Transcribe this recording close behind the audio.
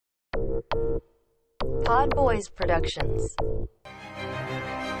Pod Boys Productions.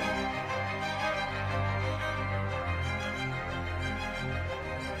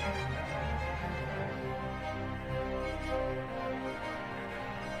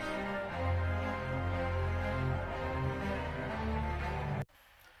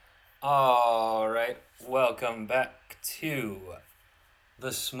 All right, welcome back to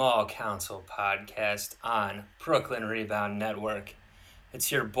the Small Council podcast on Brooklyn Rebound Network. It's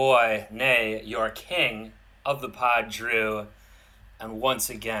your boy, nay, your king of the pod, Drew, and once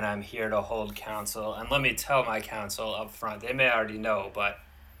again, I'm here to hold council. And let me tell my council up front, they may already know, but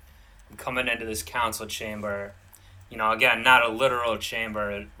I'm coming into this council chamber, again, not a literal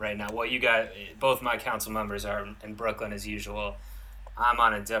chamber right now. Well, you guys, both my council members are in Brooklyn as usual. I'm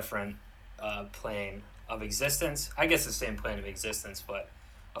on a different plane of existence. I guess the same plane of existence, but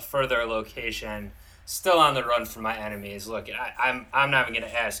a further location. Still on the run from my enemies. Look, I'm not even going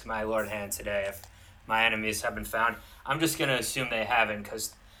to ask my Lord Hand today if my enemies have been found. I'm just going to assume they haven't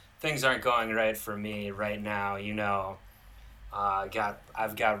because things aren't going right for me right now. I've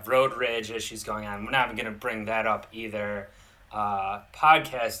got road rage issues going on. I'm not even going to bring that up either.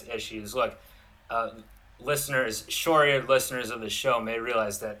 Podcast issues. Look, short-eared listeners of the show may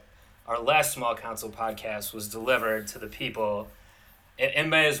realize that our last Small Council podcast was delivered to the people. It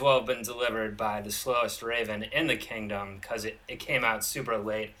may as well have been delivered by the slowest raven in the kingdom because it came out super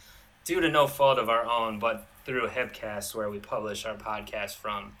late due to no fault of our own, but through Hipcast, where we publish our podcast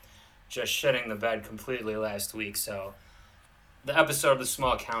from, just shitting the bed completely last week. So the episode of the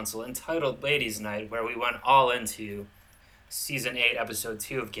Small Council entitled Ladies' Night, where we went all into Season 8, Episode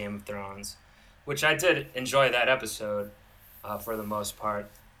 2 of Game of Thrones, which I did enjoy that episode for the most part.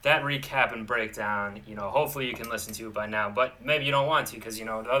 That recap and breakdown, hopefully you can listen to it by now, but maybe you don't want to because, the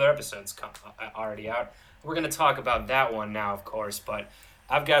other episodes come already out. We're going to talk about that one now, of course, but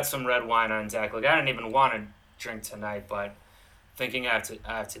I've got some red wine on deck. Look, I didn't even want to drink tonight, but thinking I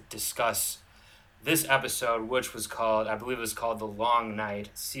have to discuss this episode, which was called, I believe it was called The Long Night,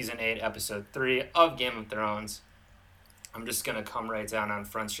 Season 8, Episode 3 of Game of Thrones. I'm just going to come right down on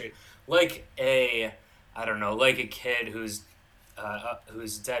Front Street. Like a kid whose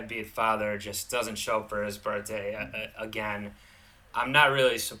deadbeat father just doesn't show up for his birthday again. I'm not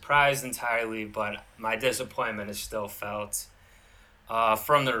really surprised entirely, but my disappointment is still felt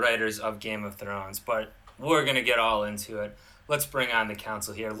from the writers of Game of Thrones. But we're going to get all into it. Let's bring on the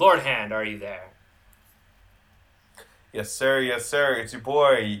council here. Lord Hand, are you there? Yes, sir. Yes, sir. It's your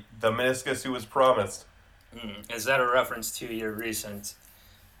boy, the meniscus who was promised. Is that a reference to your recent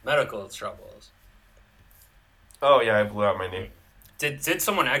medical troubles? Oh, yeah, I blew out my knee. Did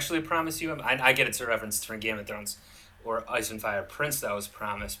someone actually promise you? I get it's a reference from Game of Thrones or Ice and Fire Prince that was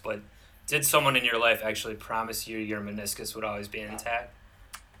promised, but did someone in your life actually promise you your meniscus would always be intact?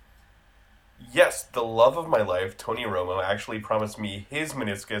 Yes, the love of my life, Tony Romo, actually promised me his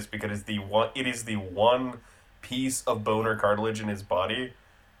meniscus because it is the one piece of bone or cartilage in his body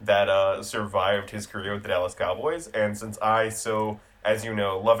that survived his career with the Dallas Cowboys, and since I as you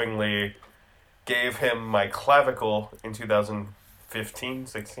know, lovingly gave him my clavicle in 2015,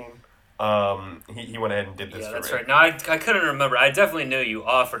 16, he went ahead and did this for me. Yeah, that's right. No, I couldn't remember. I definitely knew you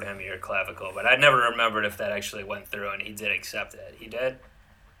offered him your clavicle, but I never remembered if that actually went through and he did accept it. He did?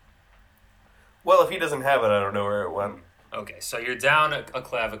 Well, if he doesn't have it, I don't know where it went. Okay, so you're down a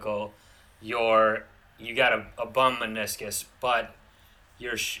clavicle, you got a bum meniscus, but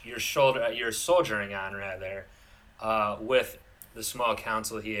you're soldiering on rather with the Small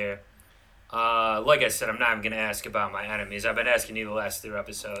Council here. Like I said, I'm not even going to ask about my enemies. I've been asking you the last few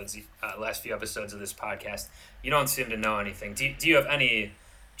episodes of this podcast. You don't seem to know anything. Do you have any,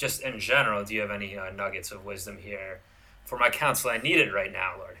 just in general, do you have any nuggets of wisdom here for my council? I need it right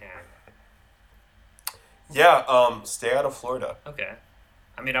now, Lord Hand. Yeah, stay out of Florida. Okay.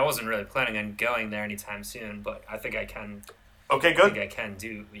 I mean, I wasn't really planning on going there anytime soon, but I think I can. Okay, good. I think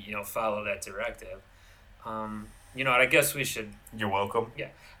I can follow that directive. I guess we should... You're welcome. Yeah.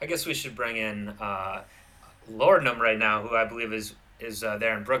 I guess we should bring in Lordnum right now, who I believe is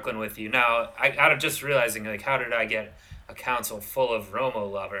there in Brooklyn with you. Now, out of just realizing, how did I get a council full of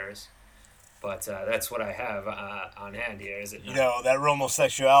Romo lovers? But that's what I have on hand here, is it not? That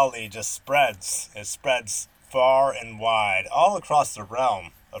homosexuality just spreads. It spreads far and wide, all across the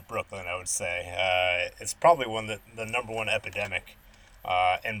realm of Brooklyn, I would say. It's probably the number one epidemic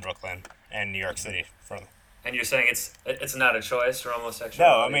in Brooklyn and New York City. And you're saying it's not a choice for homosexuality?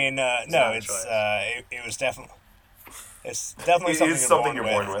 No, I mean, it was definitely... It's definitely something you're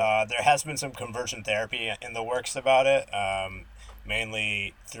born with. There has been some conversion therapy in the works about it,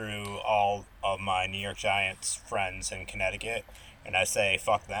 mainly through all of my New York Giants friends in Connecticut And I say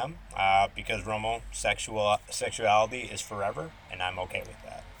fuck them because Romo sexuality is forever, and I'm okay with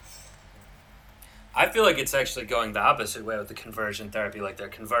that. I feel like it's actually going the opposite way with the conversion therapy. Like they're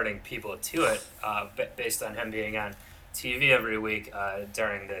converting people to it based on him being on TV every week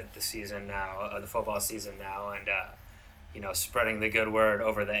during the season now, the football season now, and spreading the good word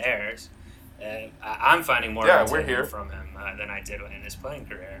over the airs. I'm finding more entertainment from him than I did in his playing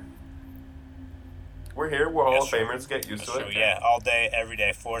career. We're here. We're Hall of Famers. Get used to it. Yeah, all day, every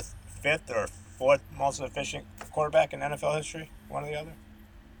day. Fifth or fourth most efficient quarterback in NFL history. One or the other.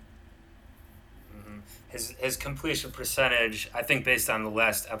 His completion percentage, I think based on the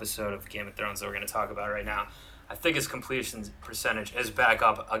last episode of Game of Thrones that we're going to talk about right now, I think his completion percentage is back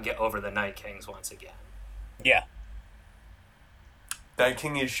up over the Night Kings once again. Yeah. Night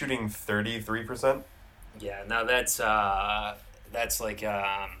King is shooting 33%. Yeah, now that's like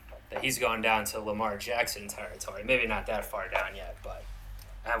he's going down to Lamar Jackson territory. Maybe not that far down yet, but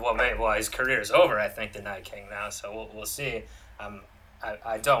his career's over. I think the Night King now, so we'll see.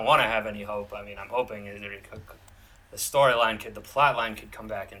 I don't want to have any hope. I mean, I'm hoping the storyline the plot line could come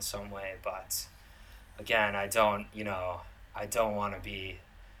back in some way, but again, I don't want to be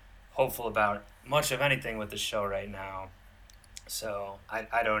hopeful about much of anything with the show right now. So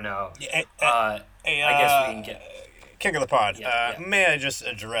I don't know. I guess we can get King of the Pod. Yeah. May I just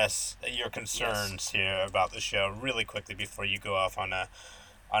address your concerns here about the show really quickly before you go off on a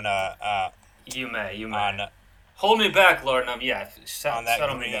You may. Hold me back, Lord. On that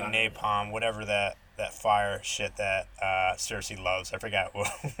green napalm, whatever that fire shit that Cersei loves. I forgot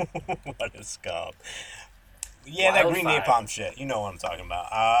what it's called. Yeah, that green napalm shit. You know what I'm talking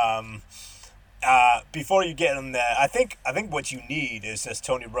about. Before you get in that, I think what you need is just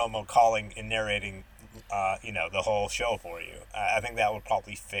Tony Romo calling and narrating, the whole show for you. I think that would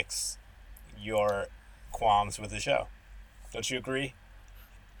probably fix your qualms with the show. Don't you agree?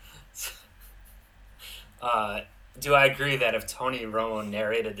 Do I agree that if Tony Romo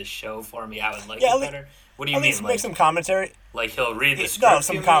narrated the show for me, I would like it better? What do you mean? Make some commentary. Like he'll read the script? No,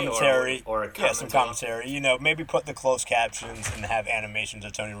 some commentary. Or some commentary. Maybe put the closed captions and have animations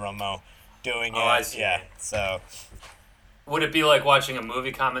of Tony Romo doing it. I see. Yeah, so. Would it be like watching a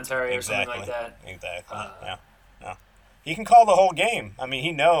movie commentary or something like that? Exactly. Yeah. He can call the whole game. I mean,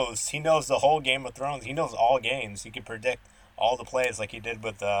 he knows the whole Game of Thrones. He knows all games. He can predict all the plays like he did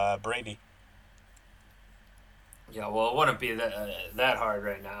with Brady. Yeah, well, it wouldn't be that hard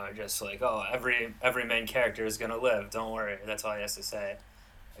right now. Just like, every main character is gonna live. Don't worry. That's all he has to say,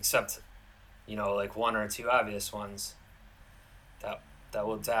 except, like one or two obvious ones that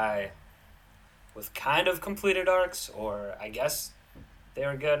will die with kind of completed arcs, or I guess they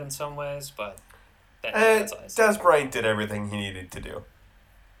were good in some ways, but that's all I say. Des Bryant did everything he needed to do.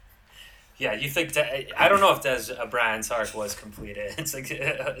 Yeah, you think I don't know if Des Bryant's arc was completed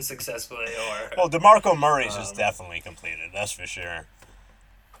successfully or. Well, DeMarco Murray's is definitely completed. That's for sure.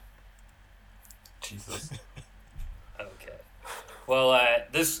 Jesus. Okay. Well,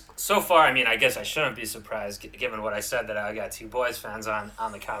 this so far, I mean, I guess I shouldn't be surprised given what I said that I got two boys fans on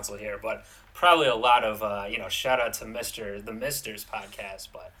the council here, but probably a lot of shout out to the Misters podcast,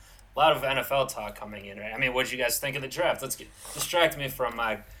 but a lot of NFL talk coming in, right? I mean, what did you guys think of the draft? Let's distract me from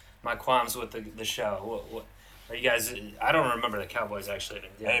my qualms with the show. What are you guys? I don't remember the Cowboys actually even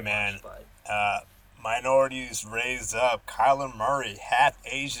doing. Hey man, minorities raised up. Kyler Murray, half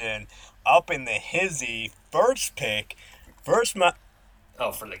Asian, up in the hizzy, first pick, for the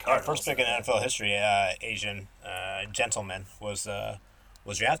Cardinals. First pick in NFL history. Asian gentleman was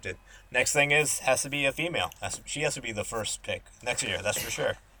drafted. Next thing has to be a female. She has to be the first pick next year. That's for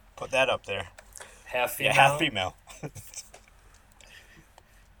sure. Put that up there. Half female. Yeah, half female.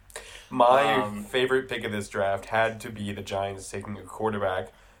 My favorite pick of this draft had to be the Giants taking a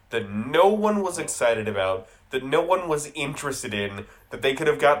quarterback that no one was excited about, that no one was interested in, that they could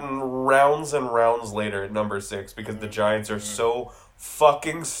have gotten rounds and rounds later at number 6 because the Giants are so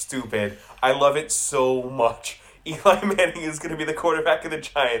fucking stupid. I love it so much. Eli Manning is going to be the quarterback of the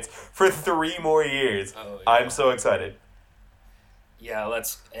Giants for 3 more years. Oh, yeah. I'm so excited. Yeah,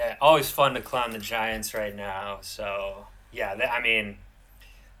 always fun to clown the Giants right now. So, yeah,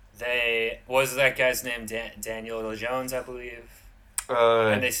 was that guy's name Daniel Jones, I believe?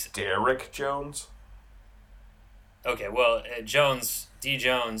 Derek Jones? Okay, well, D.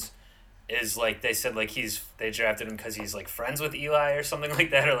 Jones is like, they said like they drafted him because he's like friends with Eli or something like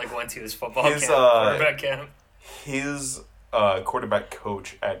that, or like went to his quarterback camp. His quarterback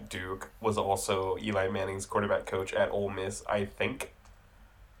coach at Duke was also Eli Manning's quarterback coach at Ole Miss, I think.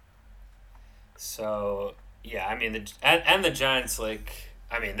 So, yeah, I mean, and the Giants, like,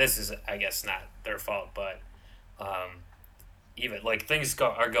 I mean, this is, I guess, not their fault, but even like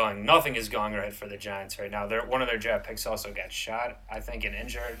are going. Nothing is going right for the Giants right now. One of their draft picks also got shot, I think, and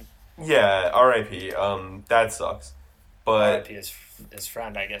injured. Yeah, R.I.P. That sucks. But R.I.P. his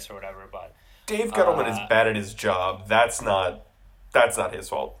friend, I guess, or whatever. But Dave Gettleman is bad at his job. That's not his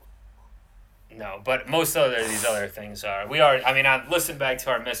fault. no, but most of these other things are. I listened back to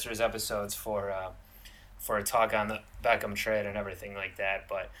our Misters episodes for a talk on the Beckham trade and everything like that.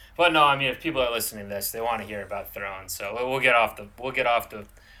 But no, I mean, if people are listening to this, they want to hear about Thrones. So we'll get off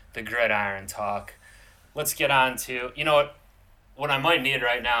the gridiron talk. Let's get on to what I might need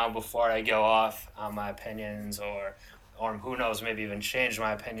right now before I go off on my opinions or who knows, maybe even change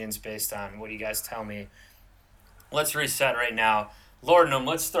my opinions based on what you guys tell me. Let's reset right now. Lordnum,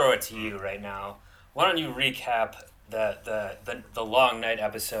 let's throw it to you right now. Why don't you recap the long night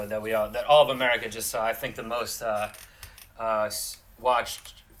episode that all of America just saw? I think the most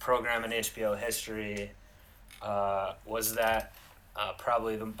watched program in HBO history was that.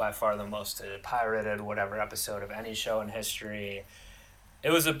 Probably by far the most pirated whatever episode of any show in history. It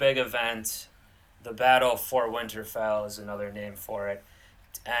was a big event. The Battle for Winterfell is another name for it.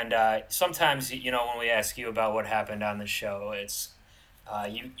 And sometimes, when we ask you about what happened on the show, it's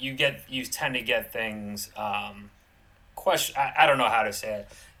you tend to get things question. I don't know how to say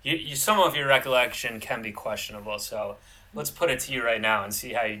it. Some of your recollection can be questionable. So let's put it to you right now and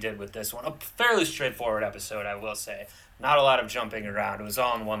see how you did with this one. A fairly straightforward episode, I will say. Not a lot of jumping around. It was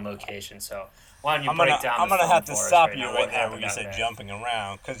all in one location. So why don't you break down? I'm gonna have to stop you right there when you say jumping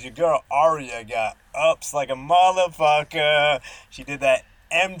around, because your girl Arya got ups like a motherfucker. She did that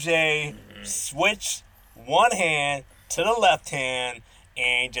MJ switch, one hand to the left hand,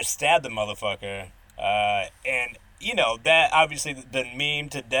 and just stabbed the motherfucker. And that obviously been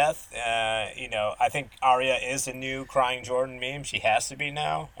memed to death. I think Arya is a new crying Jordan meme. She has to be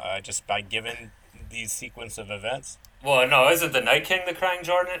now, just by given these sequence of events. Well, no, isn't the Night King the crying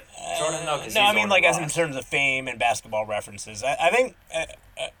Jordan? No, I mean, like, as in terms of fame and basketball references. I think.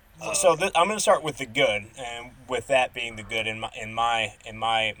 I'm going to start with the good, and with that being the good in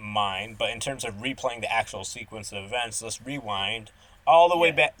my mind. But in terms of replaying the actual sequence of events, let's rewind all the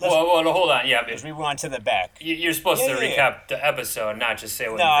way back. Well, hold on. Yeah, let's rewind to the back. You're supposed to recap the episode, not just say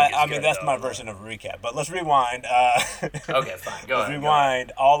what you think is I mean, good, that's though. my version of a recap. But let's rewind. Okay, fine. Go ahead. Let's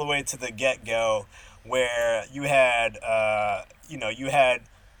rewind all the way to the get-go, where you had, the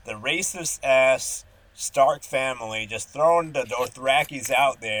racist-ass Stark family just throwing the Dothrakis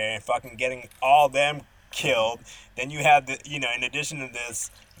out there and fucking getting all them killed. Then you have in addition to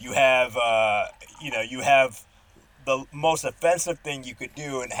this, you have the most offensive thing you could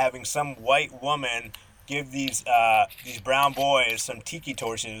do in having some white woman give these brown boys some tiki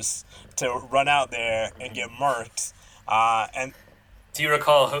torches to run out there and get murked. And do you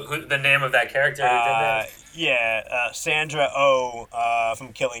recall who the name of that character who did that? Yeah, Sandra Oh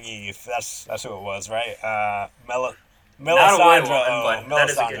from Killing Eve. That's who it was, right? Not a white woman, but that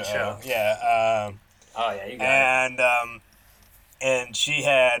is a good show. Yeah. Oh yeah, you got it. And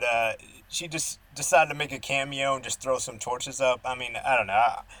she just decided to make a cameo and just throw some torches up. I mean, I don't know.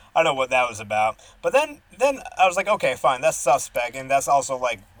 I don't know what that was about. But then I was like, okay, fine, that's suspect, and that's also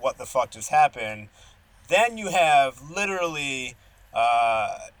like, what the fuck just happened? Then you have literally,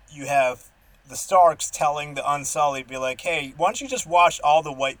 you have the Starks telling the Unsullied, be like, hey, why don't you just watch all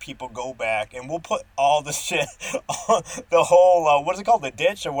the white people go back, and we'll put all the shit, the whole, what is it called, the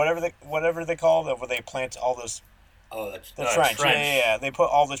ditch, or whatever they call it, where they plant all those. Oh, the trench. Yeah. They put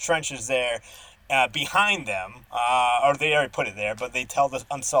all the trenches there behind them, or they already put it there, but they tell the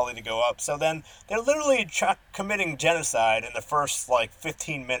Unsullied to go up. So then they're literally committing genocide in the first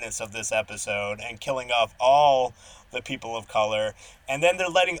 15 minutes of this episode and killing off all the people of color. And then they're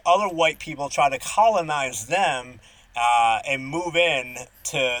letting other white people try to colonize them and move in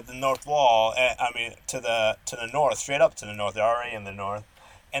to the North Wall. To the north, straight up to the north. They're already in the north.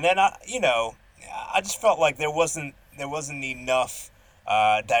 And then I just felt like there wasn't enough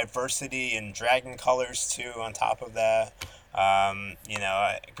diversity in dragon colors too. On top of that,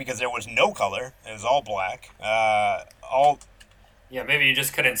 because there was no color, it was all black. Yeah, maybe you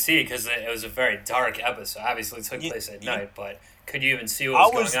just couldn't see because it was a very dark episode. Obviously, it took place at night, but could you even see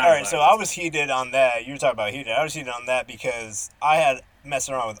what was going on? All right, so I was heated on that. You were talking about heated. I was heated on that because I had messed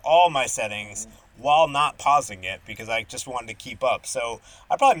around with all my settings while not pausing it because I just wanted to keep up. So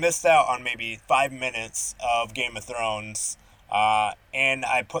I probably missed out on maybe 5 minutes of Game of Thrones, and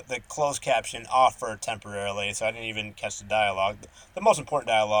I put the closed caption off for temporarily, so I didn't even catch the dialogue. The most important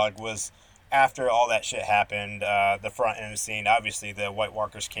dialogue was after all that shit happened, the front end scene. Obviously, the White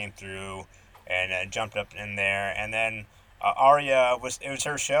Walkers came through and jumped up in there, and then Arya it was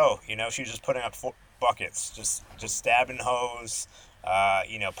her show. She was just putting up buckets, just stabbing hoes,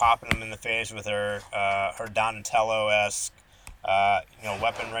 popping them in the face with her Donatello-esque,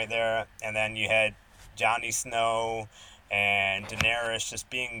 weapon right there. And then you had Jon Snow and Daenerys just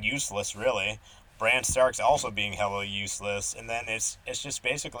being useless, really. Bran Stark's also being hella useless, and then it's just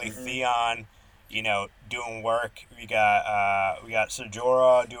basically Theon, doing work. We got Ser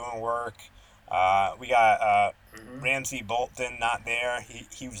Jorah doing work. We got Ramsay Bolton not there.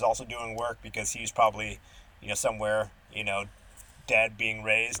 He was also doing work because he's probably somewhere dead, being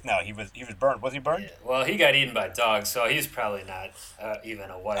raised. No, he was burned. Was he burned? Yeah. Well, he got eaten by dogs, so he's probably not even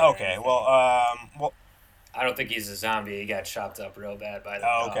a white. Okay, well. I don't think he's a zombie. He got chopped up real bad by the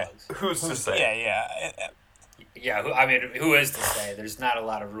dogs. Who's to say? Yeah. Yeah, who is to say? There's not a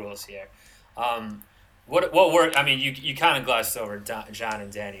lot of rules here. What were? I mean, you kind of glossed over John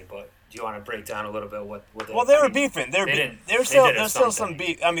and Danny, but do you want to break down a little bit what they? Well, they were beefing. There's still some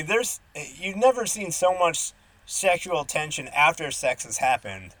beef. I mean, you've never seen so much sexual tension after sex has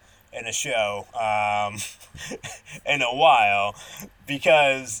happened in a show in a while,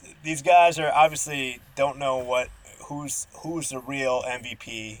 because these guys are obviously don't know who's the real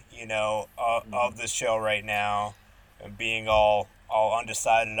MVP of this show right now, and being all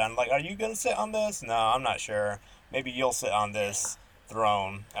undecided on, like, are you gonna sit on this? No, I'm not sure. Maybe you'll sit on this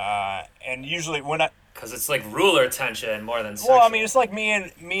throne. And usually when because it's like ruler tension more than sexual. Well, I mean, it's like me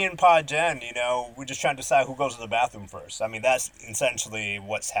and Pa Jen, we're just trying to decide who goes to the bathroom first. I mean, that's essentially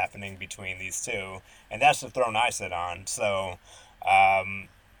what's happening between these two, and that's the throne I sit on. So,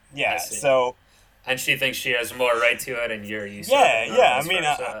 so. And she thinks she has more right to it, and you're Yeah. I mean,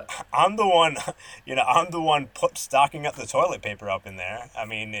 I'm the one, I'm the one stocking up the toilet paper up in there. I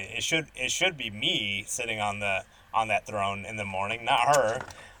mean, it should be me sitting on that throne in the morning, not her.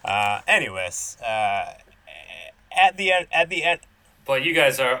 Anyways, at the end. But you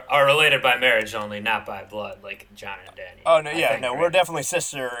guys are related by marriage only, not by blood, like John and Danny. Oh no, yeah, no, we're definitely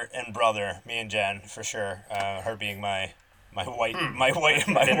sister and brother, me and Jen, for sure. Her being my white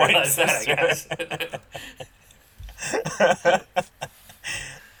sister.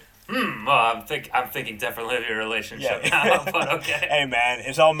 Well, I'm thinking differently of your relationship now, but okay. Hey man,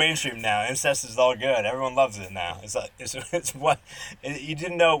 it's all mainstream now. Incest is all good. Everyone loves it now. It's what you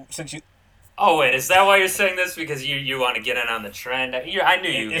didn't know since you. Oh wait, is that why you're saying this? Because you want to get in on the trend? I knew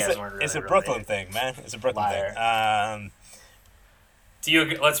you guys weren't really. It's a Brooklyn thing, man. It's a Brooklyn thing. Do you?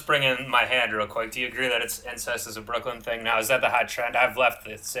 Let's bring in my hand real quick. Do you agree that incest is a Brooklyn thing now? Is that the hot trend? I've left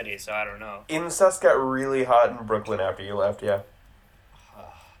the city, so I don't know. Incest got really hot in Brooklyn after you left. Yeah.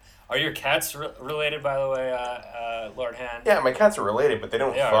 Are your cats related, by the way, Lord Hand? Yeah, my cats are related, but they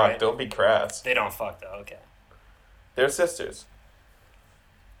don't fuck. Right? Don't be crass. They don't fuck, though. Okay. They're sisters.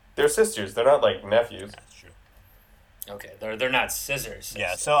 They're sisters. They're not like nephews. That's true. Okay, they're not scissors.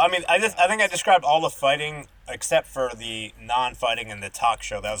 Yeah. So I mean, I think I described all the fighting except for the non-fighting in the talk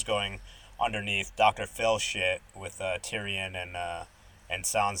show that was going underneath Dr. Phil shit with Tyrion and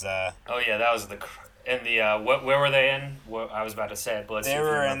Sansa. Oh yeah, that was where were they in? I was about to say it, but let's see if we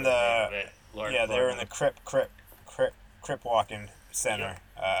remember the name of it. They were in the crypt walking center,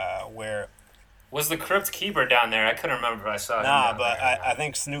 where. Was the Crypt Keeper down there? I couldn't remember if I saw him. Nah, but I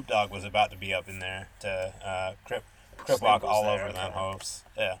think Snoop Dogg was about to be up in there to crypt walk all over them hopes.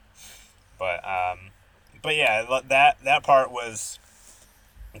 Yeah, but yeah, that part was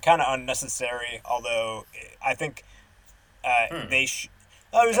kind of unnecessary. Although I think it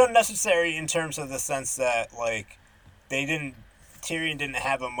was unnecessary in terms of the sense that, like, Tyrion didn't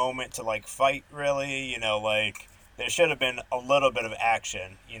have a moment to, like, fight, really, like, there should have been a little bit of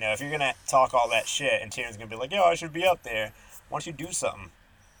action. If you're going to talk all that shit and Tyrion's going to be like, yo, I should be up there, why don't you do something,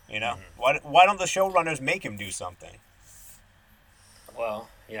 Why don't the showrunners make him do something? Well,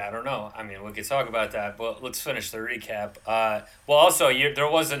 yeah, I don't know. I mean, we could talk about that, but let's finish the recap. Well, also, there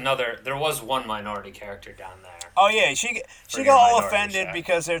was one minority character down there. Oh yeah, she got all offended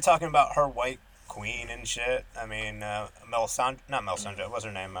because they're talking about her white queen and shit. I mean, not Melisandre. What's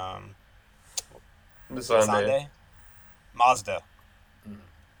her name? Missandei. Mazda.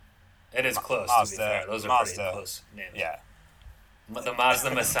 It is close. Mazda. To be fair, those are pretty close names. Yeah. The Mazda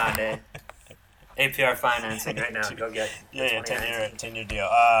Missandei. APR financing right now. Go get. Yeah, 10-year deal.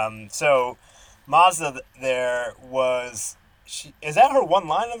 So Mazda there was. Is that her one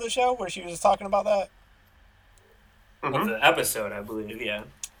line of the show where she was talking about that? Of the episode, I believe, yeah.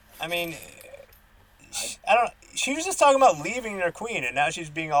 I mean, I don't. She was just talking about leaving her queen, and now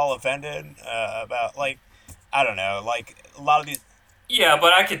she's being all offended about, like, I don't know, like a lot of these. Yeah,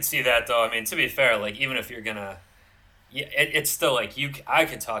 but I could see that though. I mean, to be fair, like, even if you're gonna, it's still like I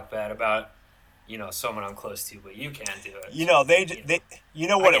could talk bad about, someone I'm close to, but you can't do it. You know,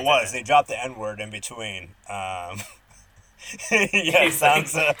 what it was. That. They dropped the N-word in between. Yeah,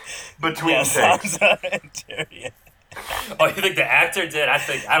 Sansa. Between Sansa and Tyrion. Oh, you think the actor did? I don't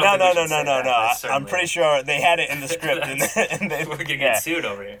think No. I'm pretty sure they had it in the script, and they we're gonna get sued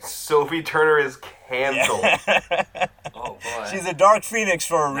over here. Sophie Turner is canceled. Oh boy, she's a Dark Phoenix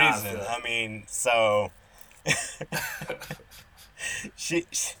for a reason. I mean, so she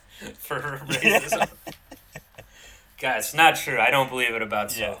for racism. Guys, it's not true. I don't believe it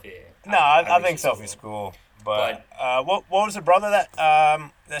about Sophie. No, I think Sophie's cool. But what was the brother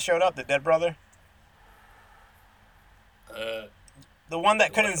that showed up? The dead brother? The one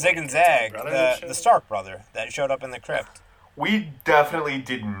that couldn't zig and zag. The Stark brother that showed up in the crypt. We definitely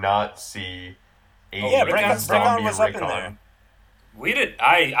did not see a Rickon was up in there. We did.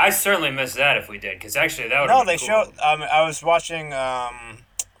 I certainly missed that if we did, because actually that would have been cool. Showed. I was watching.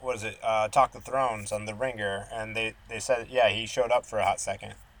 What is it? Talk of Thrones on The Ringer, and they said he showed up for a hot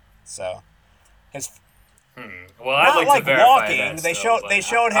second. So his. Well, I'd like to verify walking. That they still,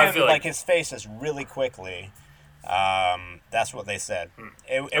 showed him like his faces really quickly. That's what they said.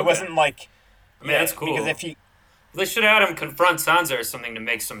 It wasn't like. I mean, that's cool. Because if he. They should have had him confront Sansa or something to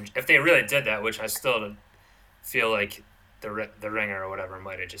make some. If they really did that, which I still feel like the Ringer or whatever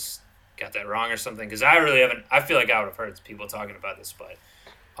might have just got that wrong or something. Because I really haven't. I feel like I would have heard people talking about this, but.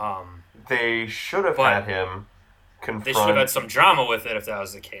 They should have had him confront. They should have had some drama with it if that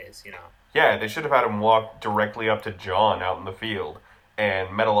was the case, Yeah, they should have had him walk directly up to Jon out in the field and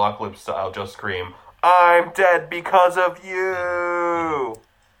Metalocalypse style just scream, "I'm dead because of you."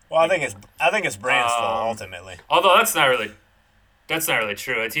 Well, I think it's Bran's fault ultimately. Although that's not really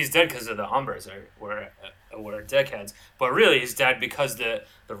true. He's dead because of the Umbers were dickheads. But really, he's dead because the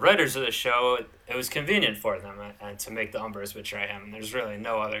writers of the show, it was convenient for them and to make the Umbers betray him. And there's really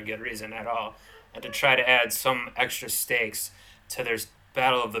no other good reason at all. And to try to add some extra stakes to their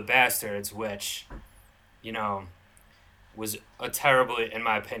Battle of the Bastards, which, was a in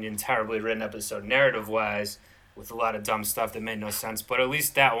my opinion, terribly written episode narrative-wise, with a lot of dumb stuff that made no sense. But at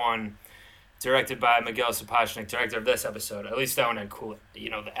least that one, directed by Miguel Sapochnik, director of this episode, at least that one had cool,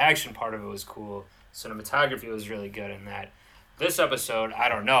 the action part of it was cool. Cinematography was really good in that. This episode, I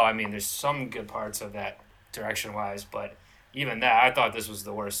don't know. I mean, there's some good parts of that direction-wise, but even that, I thought this was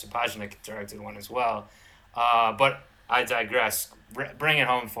the worst Sapochnik directed one as well. But I digress. Bring it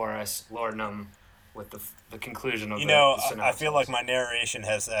home for us, Lord Num, with the conclusion of the synopsis. I feel like my narration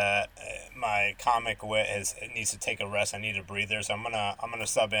has my comic wit needs to take a rest. I need a breather, so I'm gonna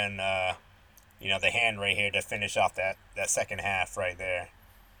sub in the hand right here to finish off that second half right there.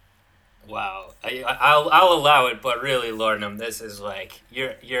 Wow, I'll allow it, but really, Lord Num, this is like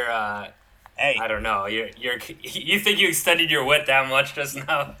you're Hey. I don't know. You think you extended your wit that much just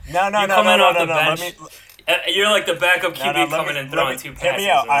now? No. Bench. You're like the backup QB coming and throwing two passes. Hear me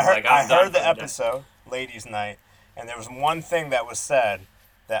out. I heard the I'm episode, Ladies' Night, and there was one thing that was said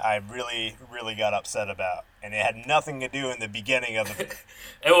that I really, really got upset about, and it had nothing to do in the beginning of the.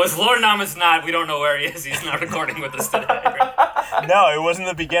 It was Lord Nam is not. We don't know where he is. He's not recording with us today. No, it wasn't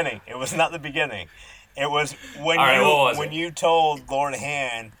the beginning. It was not the beginning. It was when you told Lord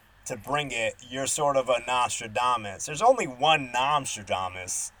Han to bring it. You're sort of a Nostradamus. There's only one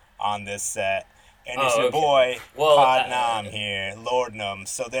Nostradamus on this set. And it's your boy, Pod Nam here, Lord Num.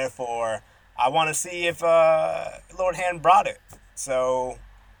 So therefore, I want to see if Lord Hand brought it. So,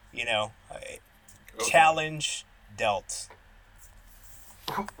 challenge dealt.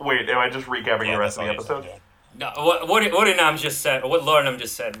 Wait, am I just recapping the rest of the episode? No, what Nam just said, what Lord Nam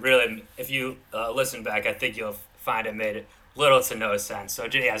just said, really, if you listen back, I think you'll find it made little to no sense. So,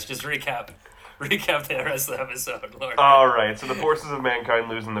 yes, just recap the rest of the episode, Lord. All right, so the forces of mankind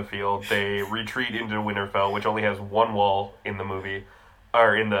lose in the field. They retreat into Winterfell, which only has one wall in the movie,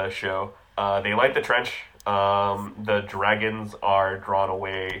 or in the show. They light the trench. The dragons are drawn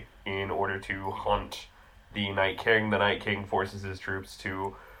away in order to hunt the Night King. The Night King forces his troops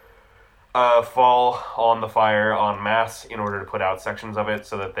to fall on the fire en masse in order to put out sections of it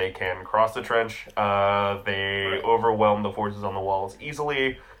so that they can cross the trench. They overwhelm the forces on the walls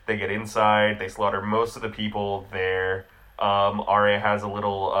easily. They get inside. They slaughter most of the people there. Arya has a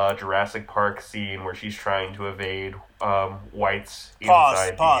little Jurassic Park scene where she's trying to evade whites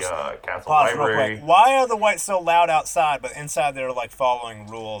inside the castle library. Real quick. Why are the whites so loud outside, but inside they're like following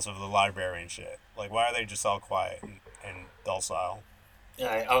rules of the library and shit? Like, why are they just all quiet and docile?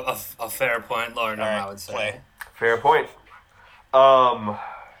 Yeah, a fair point, Lord. Right, I would say. Fair point.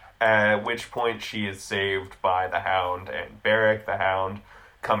 At which point she is saved by the Hound and Beric, the Hound,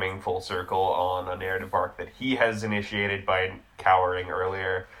 coming full circle on a narrative arc that he has initiated by cowering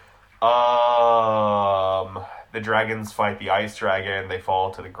earlier. The dragons fight the ice dragon. They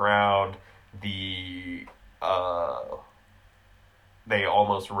fall to the ground. They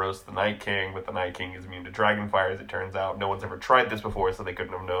almost roast the Night King, but the Night King is immune to dragon fire, as it turns out. No one's ever tried this before, so they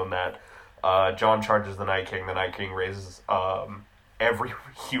couldn't have known that. John charges the Night King. The Night King raises every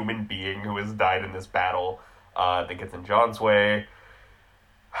human being who has died in this battle that gets in John's way.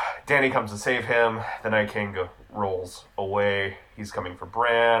 Danny comes to save him. The Night King rolls away. He's coming for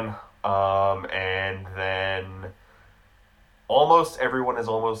Bran. And then almost everyone is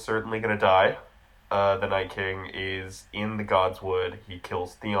almost certainly going to die. The Night King is in the Godswood. He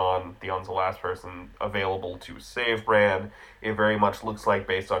kills Theon. Theon's the last person available to save Bran. It very much looks like,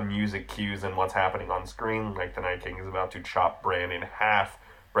 based on music cues and what's happening on screen, like the Night King is about to chop Bran in half.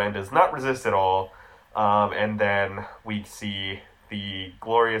 Bran does not resist at all. And then we see the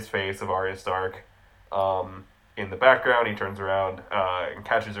glorious face of Arya Stark in the background. He turns around and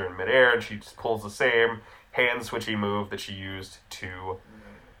catches her in midair, and she just pulls the same hand-switchy move that she used to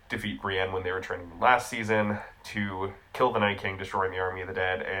defeat Brienne when they were training last season, to kill the Night King, destroying the army of the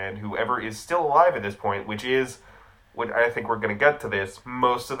dead, and whoever is still alive at this point, which is, what I think we're going to get to this,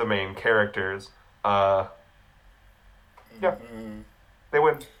 most of the main characters. Yeah. They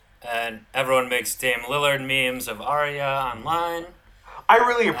win. And everyone makes Dame Lillard memes of Arya online. I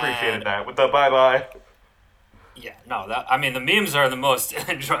really appreciated that with the bye-bye. Yeah, no, the memes are the most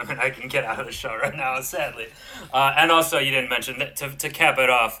enjoyment I can get out of the show right now, sadly. And also, you didn't mention, that to cap it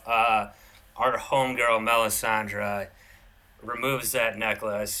off, our homegirl, Melisandre, removes that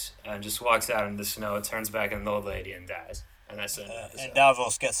necklace and just walks out into the snow, turns back into an old lady, and dies. And that's it. And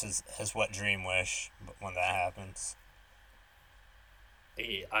Davos gets his wet dream wish when that happens.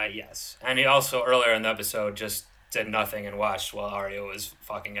 Yes. And he also, earlier in the episode, just did nothing and watched while Arya was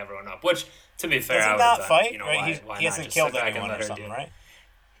fucking everyone up. Which, to be fair, I would have done. Fight, you know, right? why he not hasn't just killed sit back anyone and or let her something, do it? right?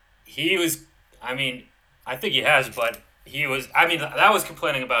 He was, I think he has, but I was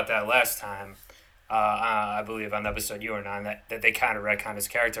complaining about that last time, I believe, on the episode you were on, that they kind of retconned his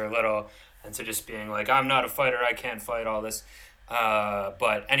character a little into just being like, I'm not a fighter, I can't fight, all this.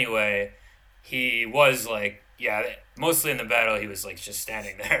 But anyway, he was like, yeah, mostly in the battle, he was like just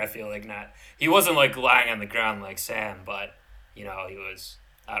standing there. I feel like he wasn't like lying on the ground like Sam, but he was,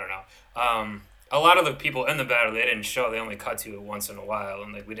 I don't know. A lot of the people in the battle, they didn't show, they only cut to it once in a while,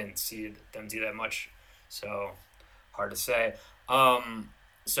 and like we didn't see them do that much, so hard to say.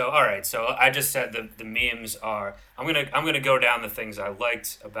 So all right, so I just said the memes are, I'm gonna go down the things I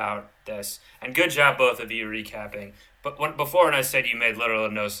liked about this, and good job both of you recapping. But before when I said you made literal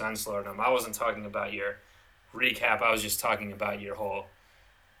no sense, Lordum, I wasn't talking about your recap. I was just talking about your whole,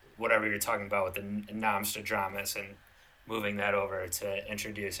 whatever you're talking about with the Nostradamus and moving that over to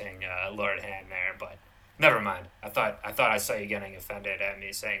introducing Lord Han there. But never mind. I thought I saw you getting offended at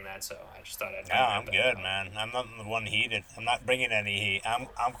me saying that, so I just thought I'd. No, I'm good, man. I'm not the one heated. I'm not bringing any heat. I'm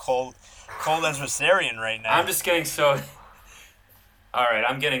cold as Viserion right now. I'm just getting so. All right,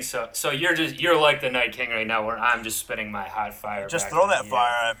 I'm getting so you're like the Night King right now, where I'm just spitting my hot fire. Just back throw at that you.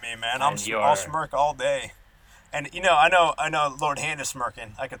 fire at me, man. I'll smirk all day. And I know Lord Hand is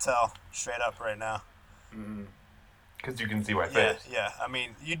smirking. I could tell straight up right now. Because you can see my face. Yeah. I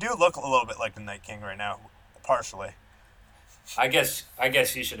mean, you do look a little bit like the Night King right now, partially. I guess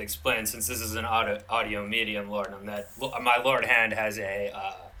you should explain, since this is an audio medium, Lord, that my Lord Hand has a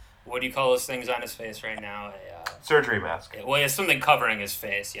what do you call those things on his face right now? Surgery mask. Well, he has something covering his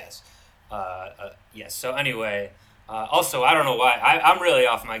face. Yes. Yes. So anyway. Also, I don't know why. I'm really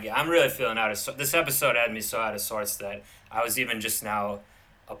off my game. I'm really feeling out of this episode had me so out of sorts that I was even just now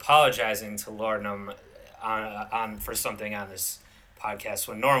apologizing to Lordnum on for something on this podcast,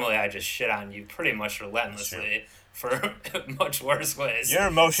 when normally I just shit on you pretty much relentlessly for much worse ways. Your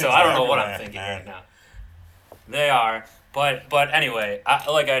emotions. So I don't know what I'm thinking right now. They are, but anyway, I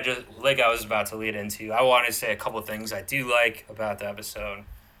was about to lead into, I want to say a couple things I do like about the episode.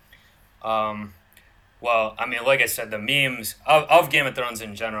 Well, I mean, like I said, the memes of Game of Thrones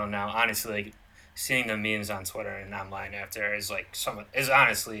in general now, honestly, seeing the memes on Twitter and online after is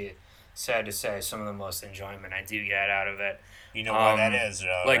honestly, sad to say, some of the most enjoyment I do get out of it. You know why that is,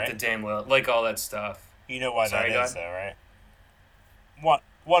 though, like right? the Dame Lil, like all that stuff. You know why that is, though, right?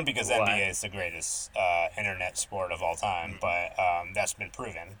 One, because NBA is the greatest internet sport of all time, but that's been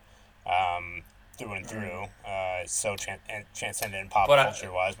proven. Through and through, so transcendent pop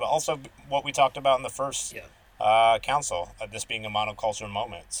culture-wise, but also what we talked about in the first council, this being a monoculture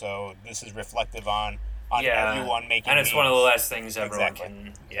moment. So this is reflective on everyone making. And it's memes. one of the last things everyone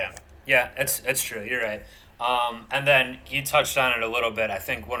Exactly. can. Yeah, it's true. You're right. And then you touched on it a little bit. I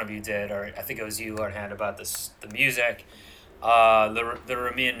think one of you did, or I think it was you, Lord Hand, about the music. The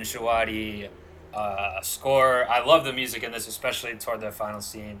Ramin Djawadi score. I love the music in this, especially toward the final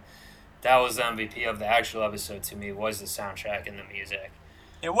scene. That was the MVP of the actual episode to me, was the soundtrack and the music.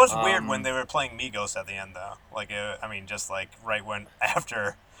 It was weird when they were playing Migos at the end, though. Like, just like right when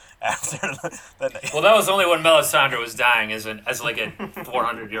after the Well, that was only when Melisandre was dying as like a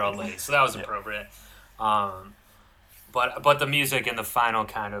 400-year-old lady, so that was appropriate. But the music in the final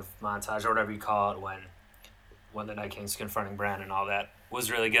kind of montage or whatever you call it when the Night King's confronting Bran and all that was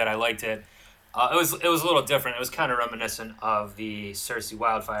really good. I liked it. It was a little different. It was kind of reminiscent of the Cersei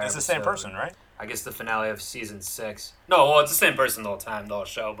Wildfire. It's the same person, right? I guess the finale of season 6. No, well, it's the same person the whole time, the whole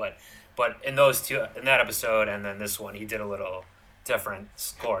show. But in those two, in that episode and then this one, he did a little different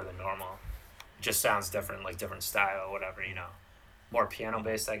score than normal. It just sounds different, like different style, whatever, more piano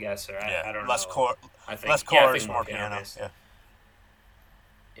based, I guess, or I don't less know. Less chorus, more piano. Based.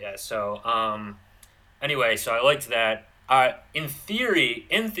 Yeah. So anyway, so I liked that. In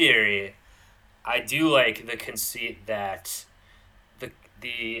theory, I do like the conceit that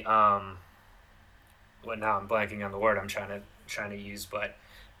the well, now I'm blanking on the word I'm trying to use, but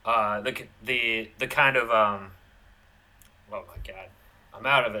the kind of oh my god, I'm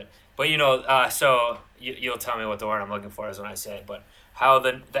out of it. But so you'll tell me what the word I'm looking for is when I say it. But how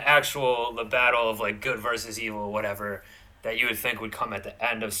the battle of like good versus evil, whatever, that you would think would come at the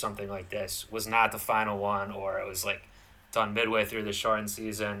end of something like this was not the final one, or it was like done midway through the shortened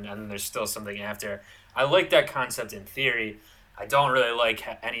season, and then there's still something after. I like that concept in theory. I don't really like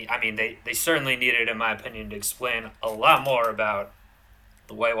any. I mean, they certainly needed, in my opinion, to explain a lot more about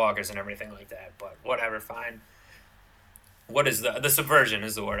the White Walkers and everything like that. But whatever, fine. What is the subversion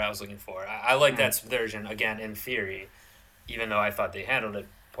is the word I was looking for. I like that subversion, again, in theory, even though I thought they handled it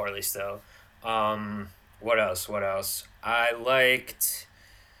poorly still. What else? I liked...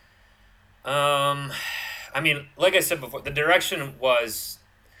 I mean, like I said before, the direction was...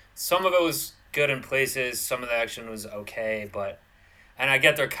 Some of it was good in places, some of the action was okay, but... And I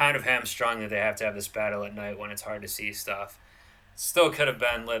get they're kind of hamstrung that they have to have this battle at night when it's hard to see stuff. Still could have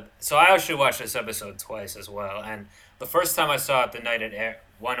been lit. So I actually watched this episode twice as well, and the first time I saw it the night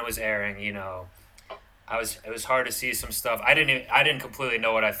when it was airing, it was hard to see some stuff. I didn't completely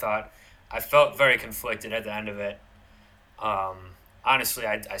know what I thought. I felt very conflicted at the end of it. Honestly,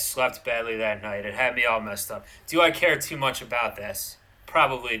 I slept badly that night. It had me all messed up. Do I care too much about this?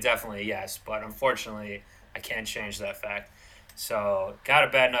 Probably, definitely, yes. But unfortunately, I can't change that fact. So, got a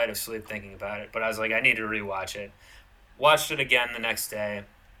bad night of sleep thinking about it. But I was like, I need to rewatch it. Watched it again the next day.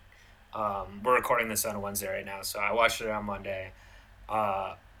 We're recording this on a Wednesday right now, so I watched it on Monday.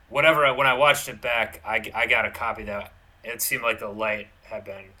 When I watched it back, I got a copy that it seemed like the light had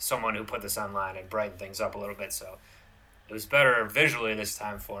been someone who put this online and brightened things up a little bit, so it was better visually this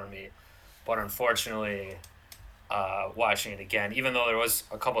time for me. But unfortunately, watching it again, even though there was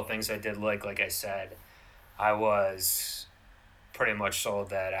a couple things I did like I said, I was pretty much sold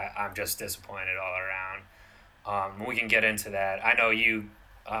that I'm just disappointed all around. We can get into that. I know you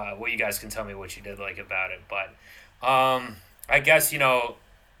guys can tell me what you did like about it, but I guess,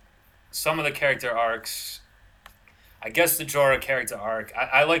 some of the character arcs, I guess the Jorah character arc,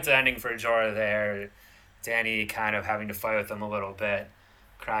 I liked the ending for Jorah there. Dany kind of having to fight with him a little bit,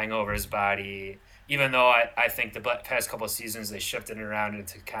 crying over his body, even though I think the past couple of seasons they shifted it around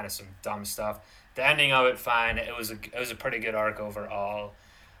into kind of some dumb stuff. The ending of it, fine. It was a pretty good arc overall.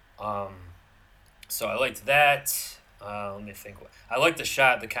 So I liked that. Let me think. I liked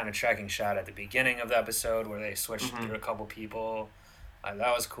the kind of tracking shot at the beginning of the episode where they switched through a couple people.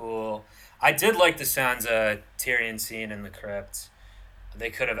 That was cool. I did like the Sansa Tyrion scene in the crypt. They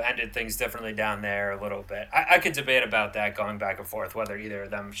could have ended things differently down there a little bit. I could debate about that going back and forth, whether either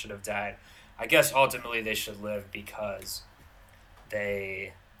of them should have died. I guess ultimately they should live because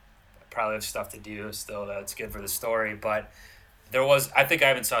they probably have stuff to do still that's good for the story. But I think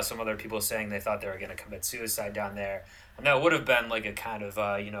I even saw some other people saying they thought they were going to commit suicide down there. And that would have been like a kind of,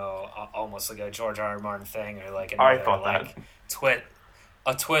 almost like a George R. R. Martin thing, or like another,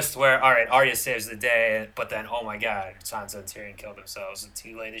 a twist where, all right, Arya saves the day, but then, oh my god, Sansa and Tyrion killed themselves. It's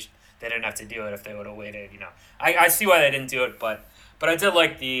too late. They didn't have to do it if they would have waited, I see why they didn't do it, but I did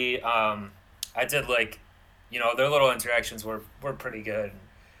like their little interactions were pretty good,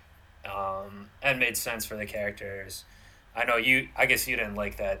 and made sense for the characters. I guess you didn't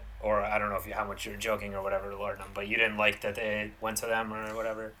like that, or I don't know how much you were joking or whatever, Lord, but you didn't like that they went to them or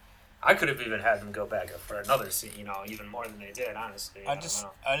whatever. I could have even had them go back for another scene, even more than they did, honestly. I just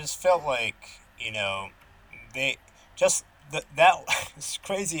felt like, they just, that it's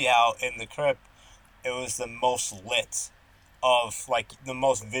crazy how in the crypt it was the most lit of like the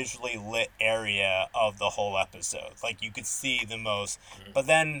most visually lit area of the whole episode. Like you could see the most, but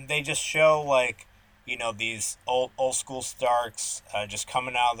then they just show like, you know, these old school Starks just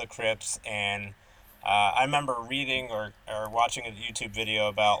coming out of the crypts. And I remember reading or watching a YouTube video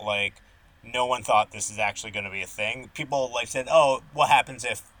about like no one thought this is actually going to be a thing. People like said, oh, what happens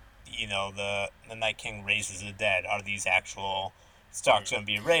if, you know, the Night King raises the dead? Are these actual Starks going to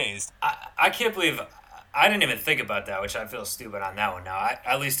be raised? I can't believe I didn't even think about that, which I feel stupid on that one now.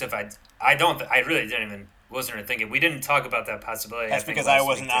 At least if I really didn't even, wasn't even thinking. We didn't talk about that possibility. That's because I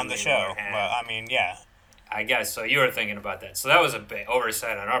wasn't on the show. Well, I mean, yeah. I guess so. You were thinking about that, so that was a big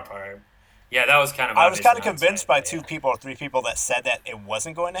oversight on our part. Yeah, that was kind of. I was kind of convinced by 2 people or 3 people that said that it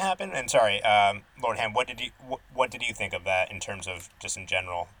wasn't going to happen. And sorry, Lord Ham, what did you think of that in terms of just in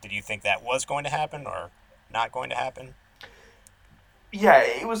general? Did you think that was going to happen or not going to happen? Yeah,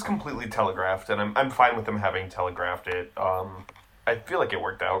 it was completely telegraphed, and I'm fine with them having telegraphed it. I feel like it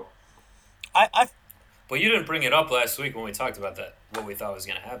worked out. But you didn't bring it up last week when we talked about that, what we thought was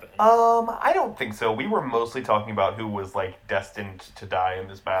going to happen. I don't think so. We were mostly talking about who was, like, destined to die in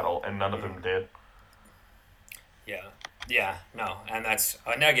this battle, and none of them did. Yeah, no, and that's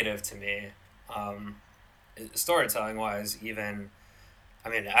a negative to me. Storytelling-wise, even, I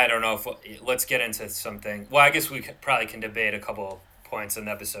mean, I don't know if, let's get into something, well, I guess we probably can debate a couple points in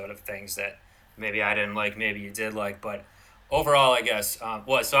the episode of things that maybe I didn't like, maybe you did like, but overall, I guess,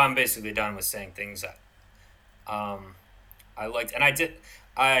 so I'm basically done with saying things that I liked, and I'm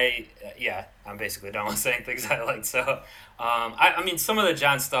basically done with saying things I liked. So, I mean, some of the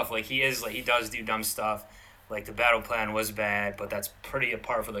Jon stuff, like he does do dumb stuff. Like the battle plan was bad, but that's pretty a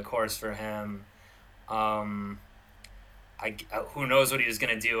par for the course for him. Who knows what he was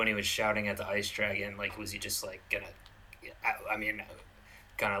gonna do when he was shouting at the ice dragon? Like, was he just like gonna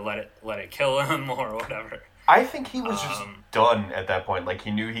let it kill him or whatever? I think he was just done at that point. Like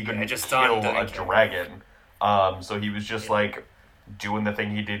he knew he couldn't kill a dragon. So he was just like doing the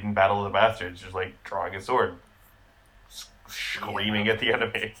thing he did in Battle of the Bastards, just like drawing a sword, screaming at the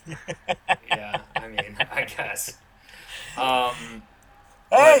enemy. Yeah, I mean, I guess.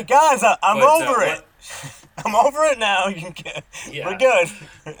 Hey guys, I'm over it. I'm over it now. We're good.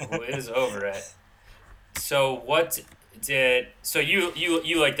 It is over it. So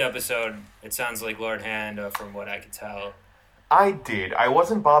you liked the episode? It sounds like Lord Hand, from what I could tell. I did. I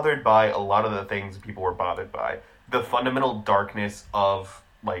wasn't bothered by a lot of the things people were bothered by. The fundamental darkness of,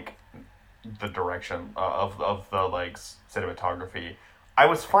 like, the direction of the, like, cinematography, I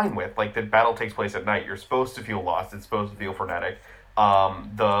was fine with. Like, the battle takes place at night. You're supposed to feel lost. It's supposed to feel frenetic.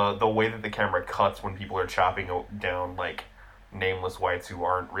 The way that the camera cuts when people are chopping down, like, nameless whites who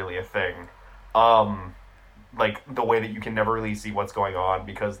aren't really a thing. Like, the way that you can never really see what's going on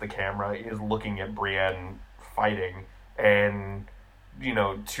because the camera is looking at Brienne fighting and, you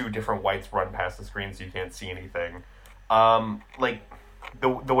know, 2 different whites run past the screen so you can't see anything. Like,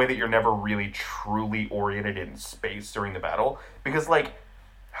 the way that you're never really truly oriented in space during the battle. Because, like,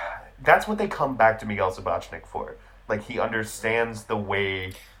 that's what they come back to Miguel Sapochnik for. Like, he understands the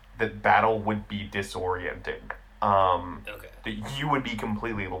way that battle would be disorienting. That you would be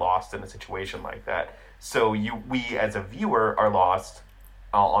completely lost in a situation like that. So we as a viewer are lost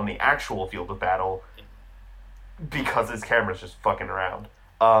on the actual field of battle because his camera's just fucking around.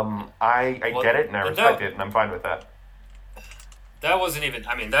 I get it and I respect it and I'm fine with that. That wasn't even,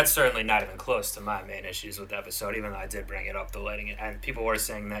 I mean, that's certainly not even close to my main issues with the episode, even though I did bring it up, the lighting, and people were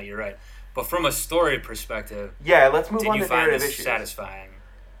saying that, you're right. But from a story perspective, yeah, let's move on to narrative issues. Did you find this satisfying?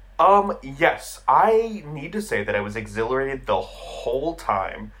 Yes. I need to say that I was exhilarated the whole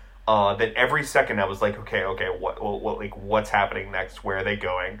time. That every second I was like, okay, what, like, what's happening next? Where are they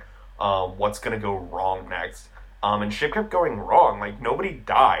going? What's gonna go wrong next? And shit kept going wrong. Like, nobody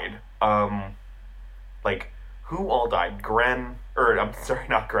died. Like, who all died? I'm sorry,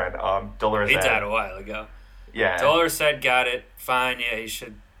 not Gren. Dolores. He died a while ago. Yeah. Dolores said, got it. Fine, yeah, he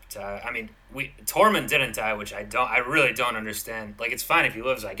should die. I mean, Tormund didn't die, which I really don't understand. Like, it's fine if he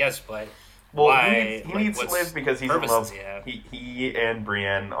lives, I guess, but well, why? He needs to live because he's in love. He and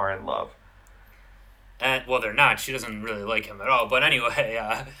Brienne are in love. And, well, they're not. She doesn't really like him at all. But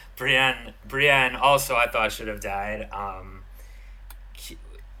anyway, Brienne also I thought should have died.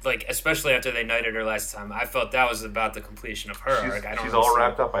 Like, especially after they knighted her last time, I felt that was about the completion of her arc. She's all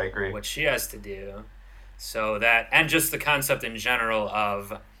wrapped up. I agree. What she has to do, so that, and just the concept in general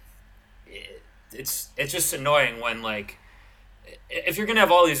of, it's just annoying when, like, if you're gonna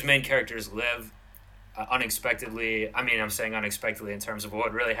have all these main characters live, unexpectedly. I mean, I'm saying unexpectedly in terms of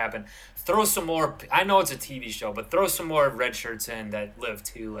what really happened. Throw some more. I know it's a TV show, but throw some more red shirts in that live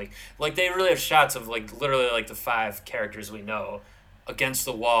too. Like they really have shots of like literally like the 5 characters we know against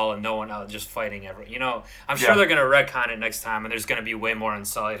the wall and no one else just fighting I'm sure they're gonna retcon it next time, and there's gonna be way more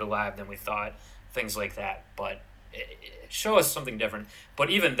Unsullied alive than we thought. Things like that, but show us something different. But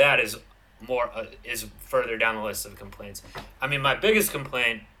even that is is further down the list of complaints. I mean, my biggest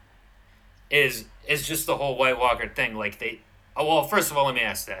complaint is just the whole White Walker thing. Well, first of all, let me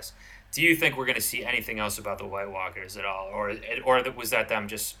ask this: do you think we're going to see anything else about the White Walkers at all, or was that them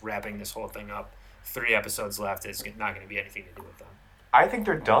just wrapping this whole thing up? 3 episodes left. It's not going to be anything to do with them. I think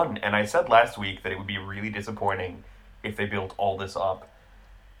they're done, and I said last week that it would be really disappointing if they built all this up,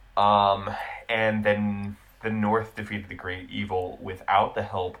 and then the North defeated the Great Evil without the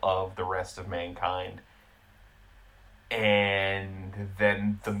help of the rest of mankind. And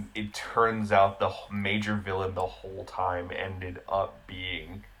then it turns out the major villain the whole time ended up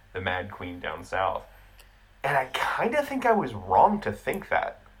being the Mad Queen down south. And I kind of think I was wrong to think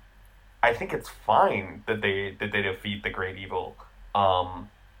that. I think it's fine that they defeat the Great Evil, and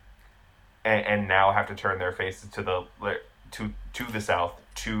now have to turn their faces to the south,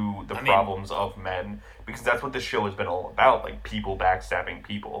 to the problems of men, because that's what this show has been all about, like people backstabbing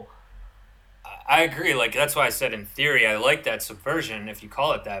people. I agree. Like, that's why I said in theory I like that subversion, if you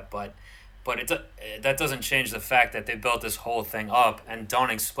call it that, but that doesn't change the fact that they built this whole thing up and don't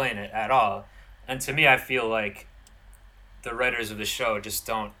explain it at all. And to me, I feel like the writers of the show didn't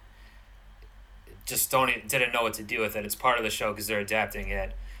know what to do with it. It's part of the show because they're adapting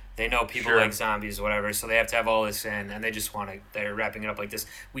it. They know people like zombies, whatever, so they have to have all this in, and they just they're wrapping it up like this.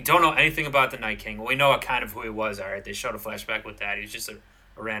 We don't know anything about the Night King. We know kind of who he was, all right? They showed a flashback with that. He was just a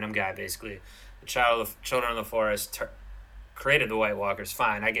random guy, basically. The children of the forest created the White Walkers,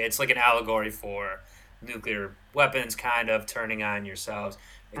 fine. It's like an allegory for nuclear weapons, kind of, turning on yourselves.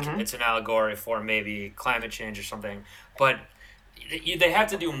 It's an allegory for maybe climate change or something. But they have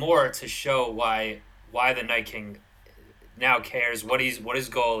to do more to show why the Night King now cares, what his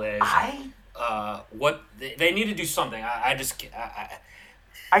goal is. What they need to do something.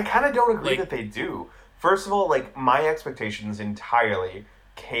 I kind of don't agree that they do. First of all, like, my expectations entirely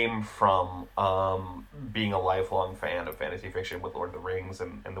came from being a lifelong fan of fantasy fiction with Lord of the Rings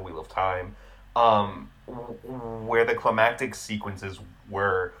and The Wheel of Time, where the climactic sequences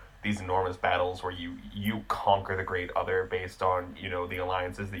were these enormous battles where you conquer the Great Other based on, the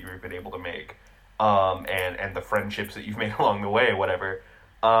alliances that you've been able to make, and the friendships that you've made along the way, whatever,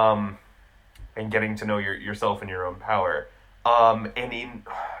 and getting to know yourself and your own power. And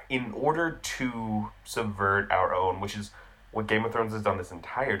in order to subvert our own, which is what Game of Thrones has done this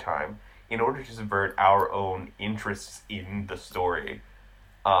entire time, in order to subvert our own interests in the story,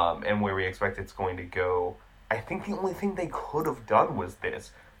 and where we expect it's going to go, I think the only thing they could have done was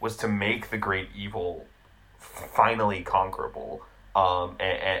to make the Great Evil finally conquerable.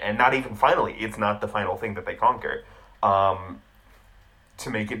 And not even finally, it's not the final thing that they conquer. To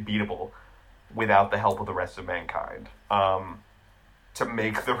make it beatable without the help of the rest of mankind. To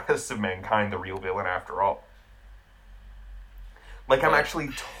make the rest of mankind the real villain after all. Like, I'm actually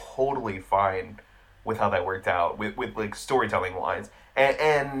totally fine with how that worked out, with like, storytelling wise.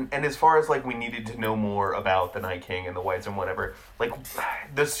 And as far as, like, we needed to know more about the Night King and the Whites and whatever, like,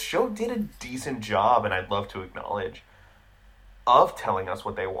 the show did a decent job, and I'd love to acknowledge, of telling us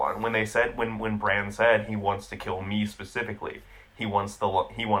what they want. When Bran said he wants to kill me specifically, he wants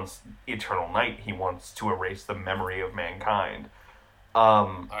eternal night, he wants to erase the memory of mankind.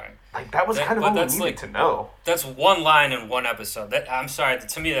 Right. Like, that was kind of all we needed to know. That's one line in one episode. I'm sorry,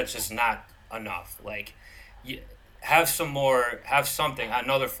 to me that's just not enough. Like, have something,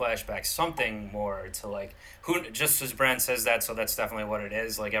 another flashback, something more to, like, just as Bran says that, so that's definitely what it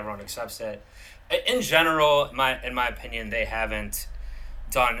is. Like, everyone accepts it. In general, in my opinion,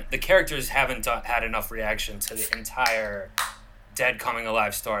 the characters haven't had enough reaction to the entire dead coming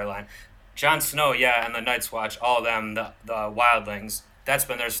alive storyline. Jon Snow, and the Night's Watch, all of them, the wildlings, that's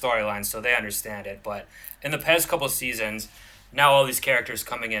been their storyline, so they understand it. But in the past couple seasons, now all these characters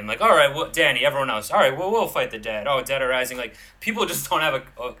coming in, like, all right, well, Dany, everyone else, all right, we'll fight the dead. Oh, Dead are Rising. Like, people just don't have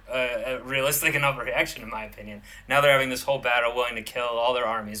a realistic enough reaction, in my opinion. Now they're having this whole battle, willing to kill all their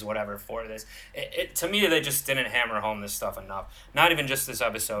armies, whatever, for this. To me, they just didn't hammer home this stuff enough. Not even just this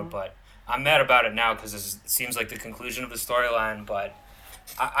episode, but I'm mad about it now because it seems like the conclusion of the storyline, but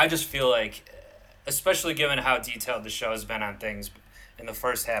I just feel like, especially given how detailed the show has been on things in the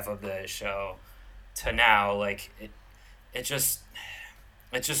first half of the show to now, like, it's just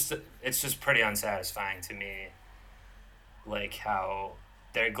pretty unsatisfying to me, like, how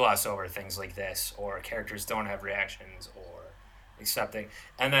they gloss over things like this, or characters don't have reactions, or accepting.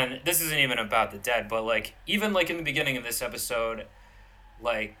 And then this isn't even about the dead, but like even like in the beginning of this episode,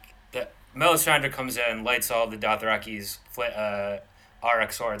 like the Melisandre comes in, lights all the Dothraki's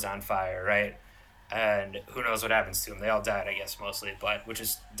RX swords on fire, right? And who knows what happens to them? They all died, I guess, mostly, but which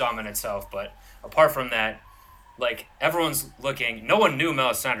is dumb in itself. But apart from that, like everyone's looking. No one knew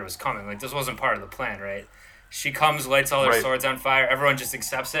Melisandre was coming. Like this wasn't part of the plan, right? She comes, lights all their Right. swords on fire. Everyone just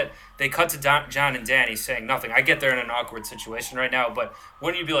accepts it. They cut to John and Dany saying nothing. I get they're in an awkward situation right now, but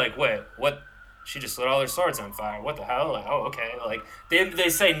wouldn't you be like, wait, what? She just lit all their swords on fire. What the hell? Like, oh, okay. Like they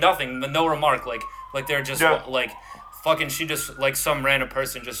say nothing, no remark. Like they're just Yeah. like fucking. She just like some random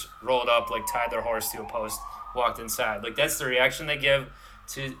person just rolled up, like tied their horse to a post, walked inside. Like that's the reaction they give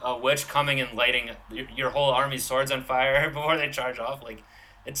to a witch coming and lighting your whole army's swords on fire before they charge off. Like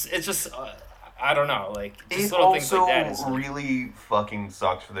it's just. I don't know, like just It little things also like that. Is like, really fucking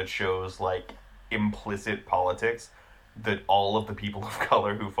sucks for the show's like implicit politics that all of the people of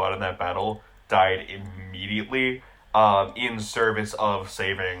color who fought in that battle died immediately in service of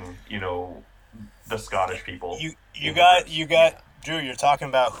saving, the Scottish people. You got Drew. You're talking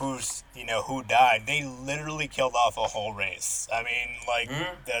about who died. They literally killed off a whole race. I mean, like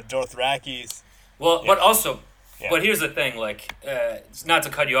the Dothrakis. well, but also, Yeah. but here's the thing, like, it's not to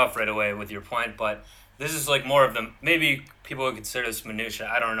cut you off right away with your point, but this is like more of the, maybe people would consider this minutia,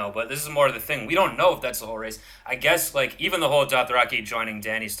 I don't know, but this is more of the thing. We don't know if that's the whole race. I guess, like, even the whole Dothraki joining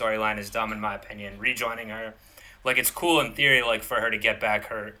Dany's storyline is dumb in my opinion, rejoining her. Like, it's cool in theory, like, for her to get back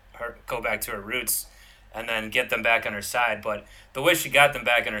go back to her roots and then get them back on her side, but the way she got them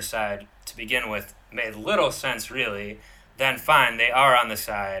back on her side to begin with made little sense, really. Then fine, they are on the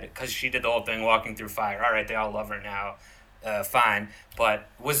side because she did the whole thing walking through fire. All right, they all love her now. Fine. But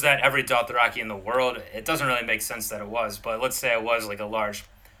was that every Dothraki in the world? It doesn't really make sense that it was, but let's say it was like a large...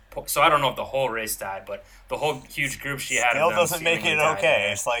 So I don't know if the whole race died, but the whole huge group she had Still of them doesn't make seemingly it died.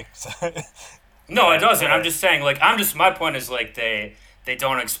 okay. It's like No, it doesn't. I'm just saying, like, my point is, like, they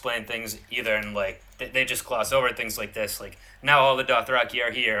don't explain things either, and, like, they just gloss over things like this. Like, now all the Dothraki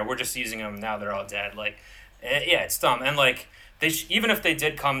are here, we're just using them, now they're all dead. Like, yeah, it's dumb. And, like, even if they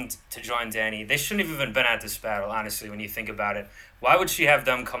did come to join Dany, they shouldn't have even been at this battle, honestly, when you think about it. Why would she have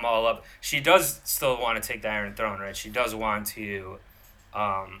them come all up? She does still want to take the Iron Throne, right? She does want to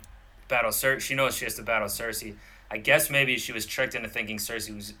battle Cersei. She knows she has to battle Cersei. I guess maybe she was tricked into thinking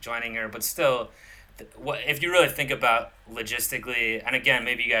Cersei was joining her, but still, if you really think about logistically, and again,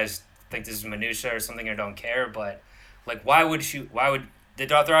 maybe you guys think this is minutia or something or don't care, but like, why would the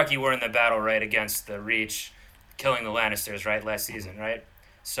Dothraki were in the battle, right, against the Reach, killing the Lannisters, right, last season, right?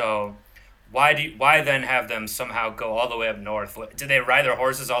 So why then have them somehow go all the way up north? Did they ride their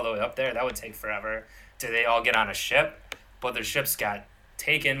horses all the way up there? That would take forever. Did they all get on a ship? But their ships got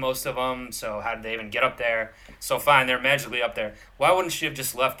taken, most of them, so how did they even get up there? So fine, they're magically up there. Why wouldn't she have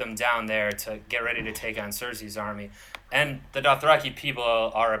just left them down there to get ready to take on Cersei's army? And the Dothraki people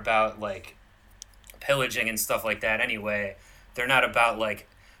are about, like, pillaging and stuff like that anyway. They're not about, like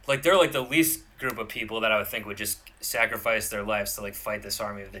they're, like, the least group of people that I would think would just sacrifice their lives to, like, fight this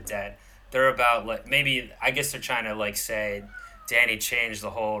army of the dead. They're about, like, maybe, I guess they're trying to, like, say Dany changed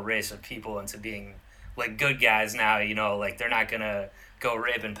the whole race of people into being, like, good guys now, like, they're not gonna go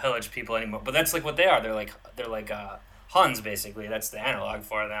rape and pillage people anymore. But that's, like, what they are. They're like Huns, basically. That's the analog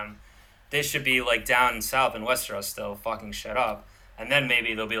for them. They should be, like, down south in Westeros still fucking shit up. And then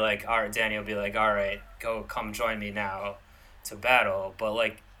maybe they'll be like, all right, Dany will be like, all right, come join me now to battle. But,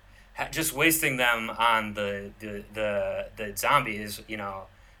 like, just wasting them on the zombies,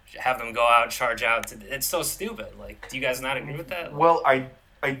 have them go out, charge out. It's so stupid. Like, do you guys not agree with that? Well,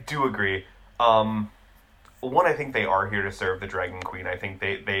 I do agree. One, I think they are here to serve the Dragon Queen. I think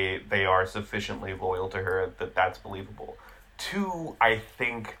they are sufficiently loyal to her that that's believable. Two, I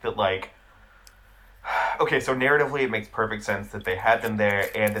think that, like, okay, so narratively it makes perfect sense that they had them there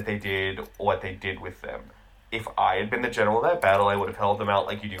and that they did what they did with them. If I had been the general of that battle, I would have held them out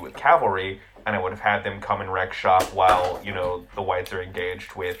like you do with cavalry, and I would have had them come and wreck shop while, the whites are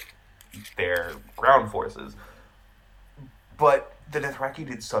engaged with their ground forces. But the Dothraki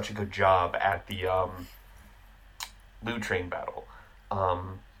did such a good job at the loot train battle.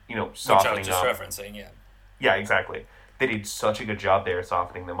 Softening Which I was up. just referencing, yeah. Yeah, exactly. They did such a good job there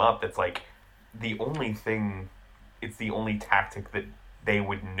softening them up. That's like the only thing, it's the only tactic that they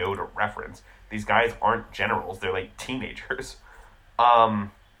would know to reference. These guys aren't generals, they're like teenagers.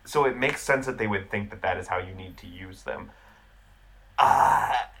 So it makes sense that they would think that that is how you need to use them.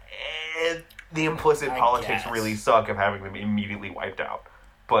 The implicit politics really suck of having them immediately wiped out.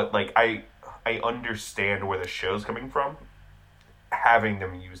 But, like, I understand where the show's coming from. having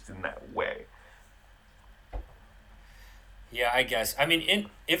them used in that way. Yeah, I guess. I mean,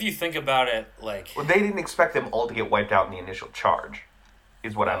 if you think about it, like... Well, they didn't expect them all to get wiped out in the initial charge,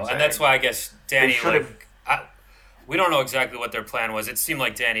 is what I'm saying. And that's why I guess Danny, have... we don't know exactly what their plan was. It seemed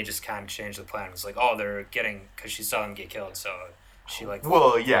like Danny just kind of changed the plan. It was like, oh, they're getting... Because she saw them get killed, so she, like...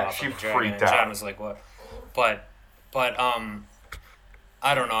 Well, yeah, she freaked out. John was like, what? But I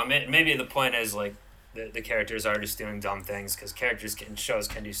don't know. Maybe the point is, like, the characters are just doing dumb things, because characters in shows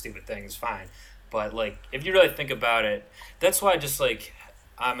can do stupid things, fine. But, like, if you really think about it, that's why just, like,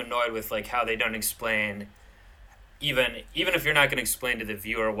 I'm annoyed with, like, how they don't explain, even if you're not going to explain to the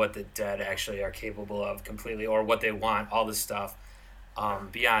viewer what the dead actually are capable of completely, or what they want, all this stuff,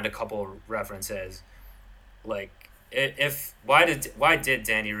 beyond a couple references. Like, why did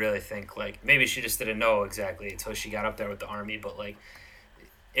Danny really think, like, maybe she just didn't know exactly until she got up there with the army, but, like,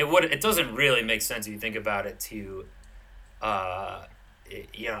 it doesn't really make sense if you think about it to,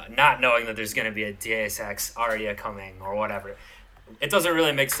 not knowing that there's going to be a Deus Ex Arya coming or whatever. It doesn't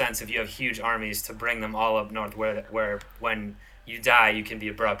really make sense if you have huge armies to bring them all up north where when you die, you can be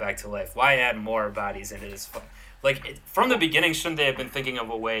brought back to life. Why add more bodies into this? Like, from the beginning, shouldn't they have been thinking of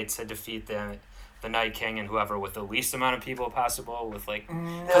a way to defeat the Night King and whoever with the least amount of people possible? With, like,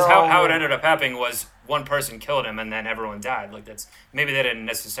 because how it ended up happening was one person killed him and then everyone died. Like, maybe they didn't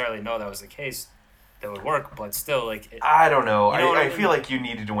necessarily know that was the case. That would work, but still, like... I don't know. I feel like you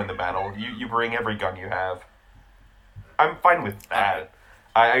needed to win the battle. You bring every gun you have. I'm fine with that.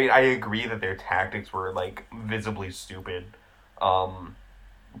 I agree that their tactics were, like, visibly stupid.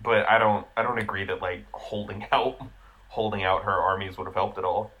 But I don't agree that, like, holding out her armies would have helped at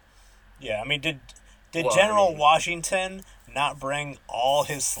all. Yeah, I mean, did General Washington not bring all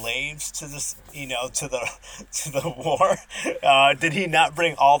his slaves to this, to the war? Did he not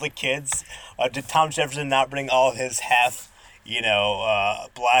bring all the kids? Did Tom Jefferson not bring all his half,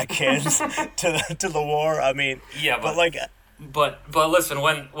 black kids to the war? I mean, yeah, but listen,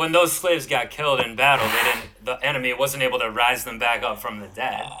 when those slaves got killed in battle, the enemy wasn't able to rise them back up from the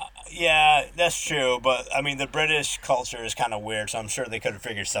dead. Yeah, that's true, but I mean, the British culture is kind of weird, so I'm sure they could have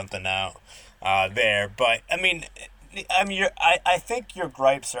figured something out there. But I mean, I think your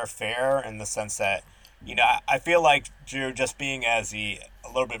gripes are fair in the sense that, I feel like Drew, just being a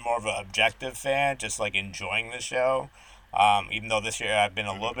little bit more of an objective fan, just like enjoying the show. Even though this year I've been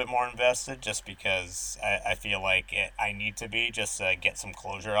a little bit more invested, just because I feel like I need to be, just to get some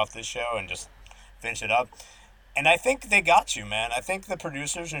closure off this show and just finish it up. And I think they got you, man. I think the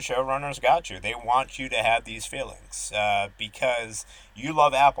producers and showrunners got you. They want you to have these feelings because you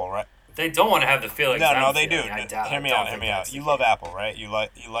love Apple, right? They don't want to have the feelings. No, they do. Hear me out. You love Apple, right? You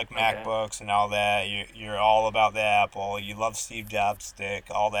like MacBooks and all that. You're all about the Apple. You love Steve Jobs' stick,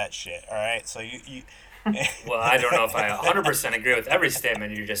 all that shit. All right, so you Well, I don't know if I 100% agree with every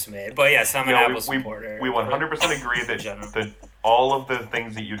statement you just made, but yes, I'm an Apple supporter. We 100% agree that all of the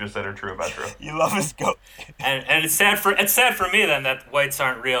things that you just said are true about Drew. You love his goat. And it's sad for me then that whites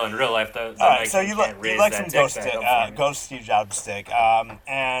aren't real in real life. All right, so you like some ghost Steve Jobs stick,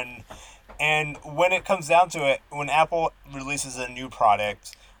 and when it comes down to it, when Apple releases a new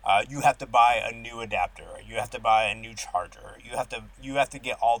product, you have to buy a new adapter. You have to buy a new charger. You have to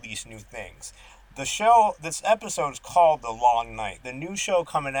get all these new things. This episode is called The Long Night. The new show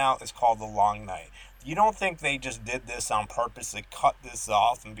coming out is called The Long Night. You don't think they just did this on purpose to cut this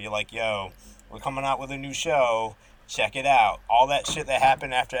off and be like, yo, we're coming out with a new show, check it out. All that shit that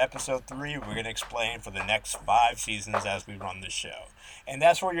happened after episode 3, we're going to explain for the next 5 seasons as we run this show. And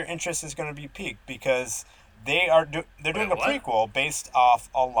that's where your interest is going to be piqued, because they're doing a prequel based off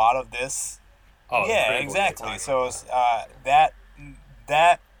a lot of this. Oh, yeah, exactly. So it's, that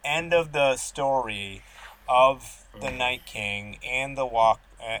end of the story of the Night King and the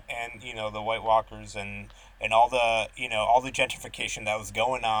the White Walkers and all the gentrification that was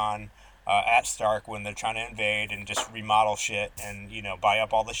going on at Stark when they're trying to invade and just remodel shit and buy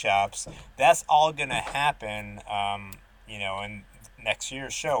up all the shops. That's all gonna happen in next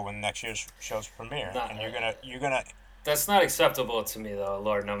year's show, when next year's show's premiere. And you're gonna That's not acceptable to me, though,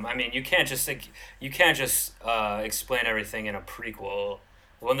 Lord. No, I mean, you can't just explain everything in a prequel.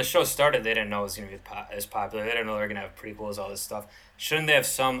 When the show started, they didn't know it was going to be as popular. They didn't know they were going to have prequels, all this stuff. Shouldn't they have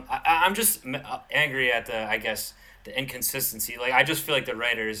some... I'm just angry at the inconsistency. Like, I just feel like the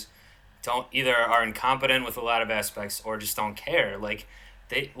writers either are incompetent with a lot of aspects or just don't care. Like,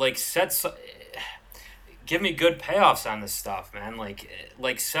 they, give me good payoffs on this stuff, man.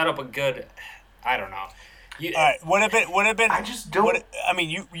 Like set up a good... I don't know. All right, would have been... I just don't...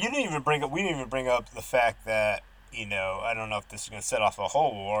 you didn't even bring up... We didn't even bring up the fact that... I don't know if this is going to set off a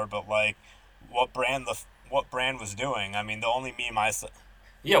whole war, but, like, what brand what Bran was doing. I mean, the only meme I saw.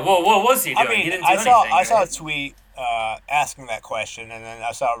 Yeah, well, what was he doing? I mean, He didn't do I saw anything, I saw a right? tweet asking that question, and then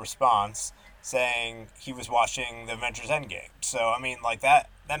I saw a response saying he was watching the Avengers Endgame. So I mean, like that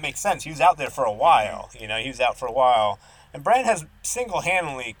makes sense. He was out there for a while. You know, he was out for a while. And Bran has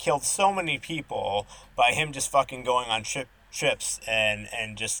single-handedly killed so many people by him just fucking going on trips and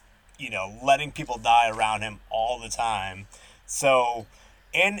just, you know, letting people die around him all the time. So,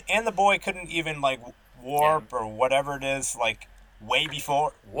 and the boy couldn't even, like, warp or whatever it is, like, way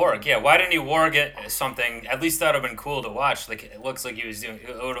before. Warg, yeah. Why didn't he warg it something? At least that would have been cool to watch. Like, it looks like he was doing.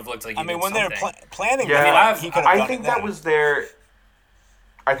 It would have looked like he I mean, did when they something. were planning Yeah, that, he could have done I think it that then. was there.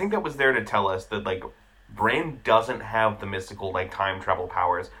 I think that was there to tell us that, like, Bran doesn't have the mystical, like, time travel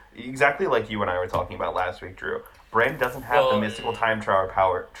powers. Exactly like you and I were talking about last week, Drew. Bran doesn't have the mystical time travel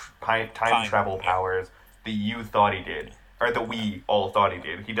powers that you thought he did, or that we all thought he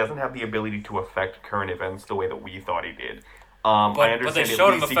did. He doesn't have the ability to affect current events the way that we thought he did. I But understand they at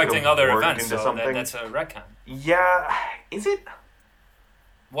showed him least he could affecting have other warped events, into so something. that's a retcon. Yeah, is it?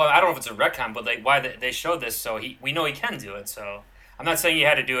 Well, I don't know if it's a retcon, but like, why they showed this, so we know he can do it. So I'm not saying he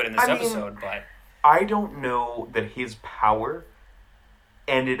had to do it in this episode, but I don't know that his power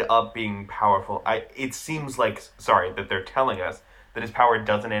ended up being powerful. It seems like, that they're telling us that his power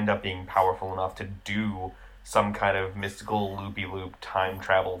doesn't end up being powerful enough to do some kind of mystical loopy-loop time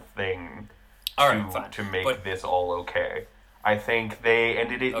travel thing to make this all okay. I think they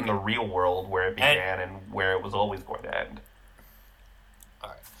ended it in the real world where it began and where it was always going to end.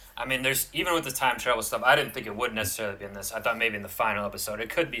 Alright. I mean, there's even with the time travel stuff, I didn't think it would necessarily be in this. I thought maybe in the final episode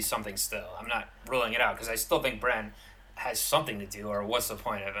it could be something still. I'm not ruling it out because I still think Bran has something to do, or what's the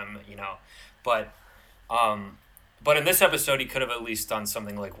point of him, you know? But in this episode he could have at least done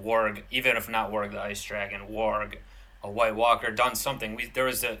something like warg, even if not warg the ice dragon, warg a White Walker, done something. It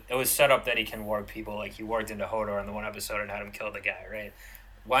was set up that he can warg people, like he warged into Hodor in the one episode and had him kill the guy, right?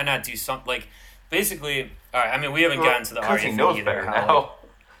 Why not do something like basically? All right, I mean we haven't gotten to the Arya thing knows either. Better now.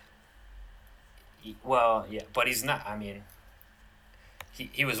 Well, yeah, but he's not. I mean,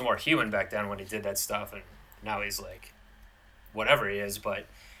 he was more human back then when he did that stuff, and now he's like whatever he is. But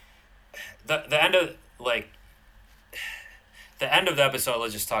the end of the end of the episode.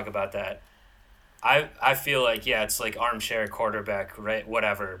 Let's just talk about that. I feel like, yeah, it's like armchair quarterback, right?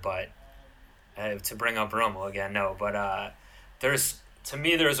 Whatever, but to bring up Romo again, no. But there's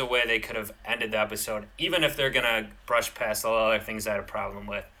a way they could have ended the episode, even if they're gonna brush past all the other things I had a problem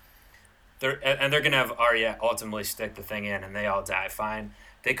with. They're gonna have Arya ultimately stick the thing in, and they all die. Fine.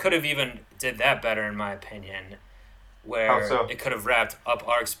 They could have even did that better, in my opinion, where it could have wrapped up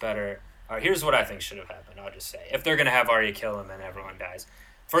arcs better. All right, here's what I think should have happened. I'll just say, if they're gonna have Arya kill him and everyone dies.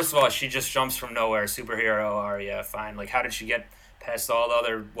 First of all, she just jumps from nowhere, superhero Arya, fine. Like, how did she get past all the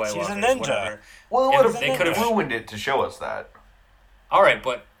other White Walkers? She's a ninja. Whatever? Well, They could have ruined it to show us that. All right,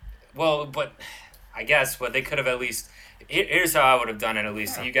 but I guess, but they could have at least. Here's how I would have done it. At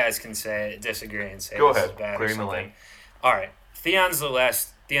least you guys can disagree and say Go this ahead, is bad or clearing the something. lane. All right, Theon's the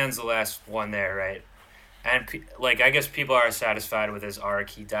last one there, right? And I guess people are satisfied with his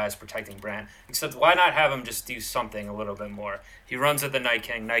arc. He dies protecting Bran. Except, why not have him just do something a little bit more? He runs at the Night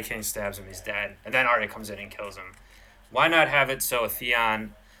King. Night King stabs him. He's dead. And then Arya comes in and kills him. Why not have it so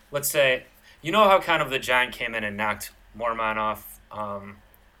Theon, let's say, you know how kind of the Giant came in and knocked Mormont off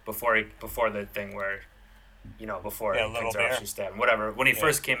before the thing where, you know, before he picked her up, she stabbed him. Whatever. When he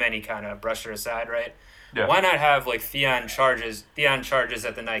first came in, he kind of brushed her aside, right? Yeah. Why not have, like, Theon charges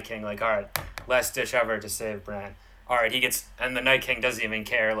at the Night King, like, all right, last ditch ever to save Bran. All right, and the Night King doesn't even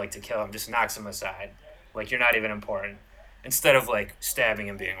care, like, to kill him, just knocks him aside. Like, you're not even important. Instead of, like, stabbing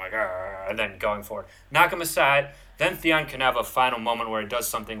him, being like, and then going forward. Knock him aside, then Theon can have a final moment where he does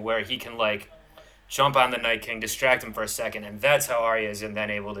something where he can, like, jump on the Night King, distract him for a second, and that's how Arya is then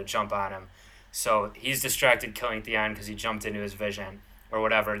able to jump on him. So he's distracted killing Theon because he jumped into his vision or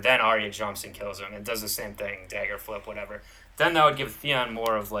whatever. Then Arya jumps and kills him and does the same thing, dagger flip, whatever. Then that would give Theon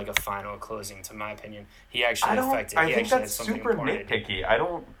more of like a final closing, to my opinion. He actually affected. I think that's super nitpicky. I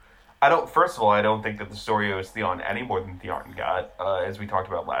don't. First of all, I don't think that the story owes Theon any more than Theon got, as we talked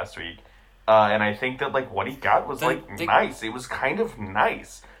about last week. And I think that like what he got was nice. It was kind of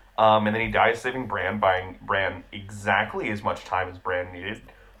nice. And then he dies saving Bran, buying Bran exactly as much time as Bran needed,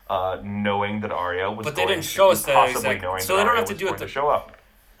 knowing that Arya was. But they didn't show us that exactly. So they don't have to do it to show up.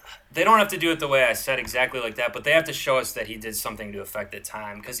 They don't have to do it the way I said exactly like that, but they have to show us that he did something to affect the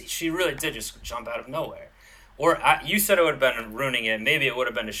time, because she really did just jump out of nowhere. Or you said it would have been ruining it. Maybe it would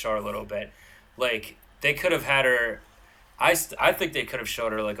have been to show her a little bit. Like, they could have had her. I think they could have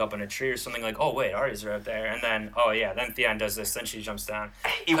showed her like up in a tree or something, like, oh wait, Arya's right there, and then then Theon does this, then she jumps down.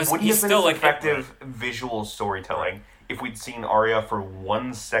 It wouldn't have been as effective visual storytelling if we'd seen Arya for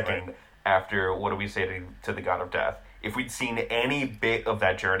 1 second after, what do we say to the God of Death? If we'd seen any bit of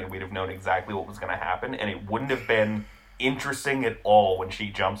that journey, we'd have known exactly what was going to happen, and it wouldn't have been interesting at all when she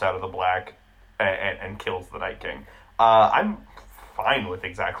jumps out of the black and kills the Night King. I'm fine with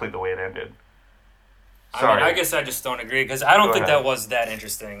exactly the way it ended. Sorry. I mean, I guess I just don't agree, because I don't think that was that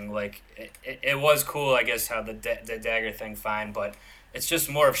interesting. Like, it was cool, I guess, how the dagger thing, fine, but it's just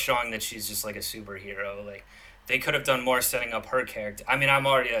more of showing that she's just like a superhero. Like, they could have done more setting up her character. I mean, I'm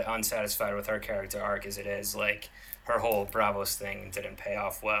already unsatisfied with her character arc as it is. Like, her whole Bravos thing didn't pay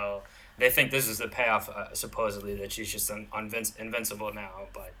off well. They think this is the payoff, supposedly, that she's just invincible now,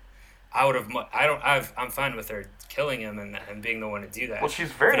 but I would have. I'm fine with her killing him and being the one to do that. Well,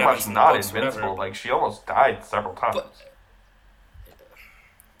 she's very much not invincible. Like, she almost died several times. But,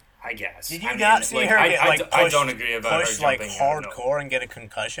 I guess. Did you not see her get pushed, I don't agree about pushed her jumping hardcore and get a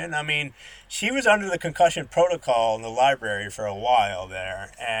concussion? I mean, she was under the concussion protocol in the library for a while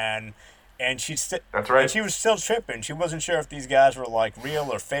there, and she's that's right. And she was still tripping. She wasn't sure if these guys were like real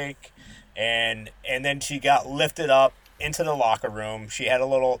or fake, and then she got lifted up into the locker room. She had a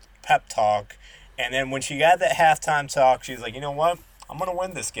little pep talk, and then when she got that halftime talk, she's like, you know what? I'm gonna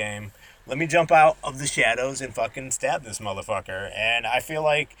win this game. Let me jump out of the shadows and fucking stab this motherfucker. And I feel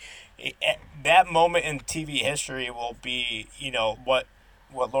like that moment in TV history will be, what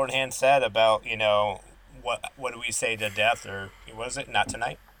Lord Hand said about, what do we say to death, or was it not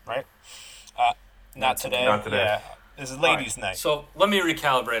tonight, right? Not today. Not today. Yeah. This is ladies' night. So let me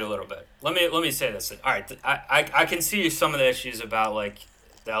recalibrate a little bit. Let me say this. All right, I can see some of the issues about like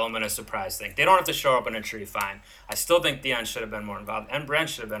the element of surprise thing. They don't have to show up in a tree, fine. I still think Theon should have been more involved, and Bran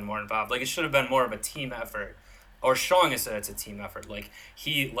should have been more involved. Like, it should have been more of a team effort, or showing us that it's a team effort. Like,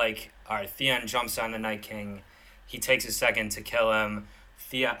 all right, Theon jumps on the Night King. He takes a second to kill him.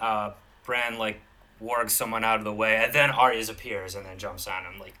 Bran, like, wargs someone out of the way, and then Arya appears and then jumps on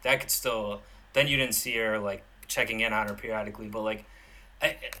him. Like, that could still... Then you didn't see her, like, checking in on her periodically, but, like,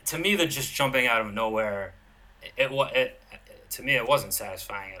 to me, the just jumping out of nowhere, to me, it wasn't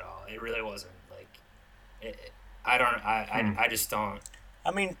satisfying at all. It really wasn't. Like, I just don't.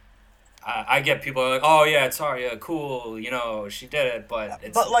 I mean, I get people like, oh yeah, it's Arya, cool, she did it, but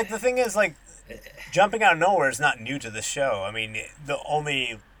it's. But like the thing is, like, jumping out of nowhere is not new to the show. I mean,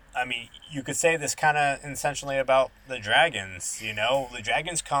 you could say this kind of essentially about the dragons. The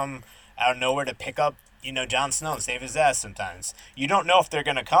dragons come out of nowhere to pick up, Jon Snow and save his ass. Sometimes you don't know if they're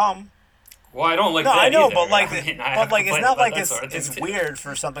gonna come. Well, I don't like that. No, I know, either. but like, it's not like it's weird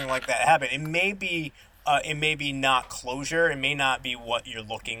for something like that to happen. It may be not closure. It may not be what you're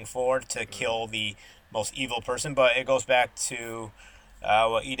looking for to kill the most evil person, but it goes back to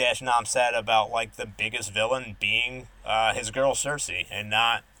what E-Nam said about like the biggest villain being his girl Cersei and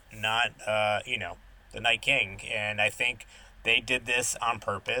not the Night King. And I think they did this on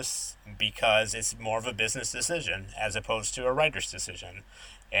purpose because it's more of a business decision as opposed to a writer's decision.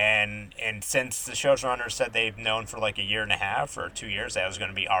 And since the showrunner said they've known for like a year and a half or 2 years that it was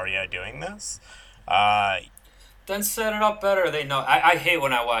going to be Arya doing this, then set it up better. They know. I hate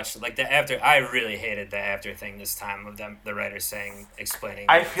when I watch like the after. I really hated the after thing this time of them, the writers explaining.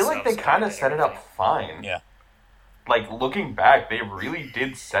 I feel like they kind of set it up fine. Yeah. Like, looking back, they really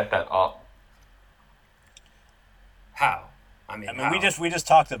did set that up. How? I mean, we just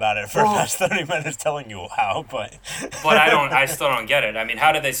talked about it for the past 30 minutes telling you how, but... But I still don't get it. I mean,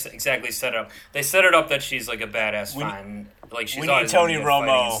 how did they exactly set it up? They set it up that she's, like, a badass fine. Like, she's always Tony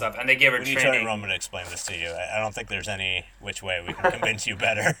Romo and stuff, and they gave her training. We need Tony Romo to explain this to you. I don't think there's any which way we can convince you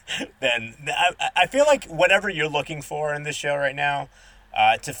better than... I feel like whatever you're looking for in this show right now,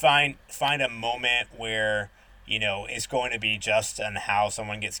 to find a moment where... it's going to be just on how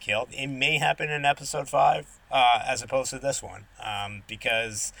someone gets killed. It may happen in episode 5 as opposed to this one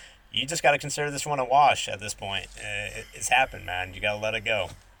because you just got to consider this one a wash at this point. It's happened, man. You got to let it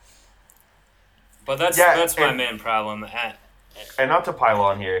go. But that's my main problem. And not to pile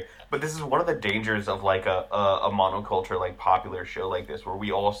on here, but this is one of the dangers of like a monoculture, like popular show like this, where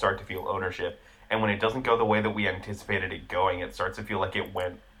we all start to feel ownership. And when it doesn't go the way that we anticipated it going, it starts to feel like it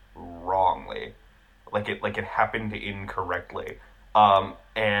went wrongly. Like it happened incorrectly.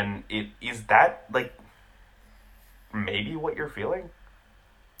 And is that like maybe what you're feeling?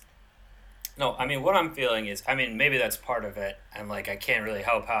 No, I mean, what I'm feeling is, I mean, maybe that's part of it, and, like, I can't really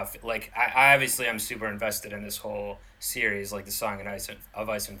help how, like, I obviously am super invested in this whole series, like, the Song of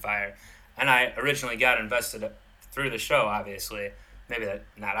Ice and Fire, and I originally got invested through the show, obviously, maybe that,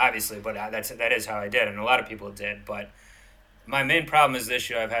 not obviously, but that is how I did, and a lot of people did, but my main problem is the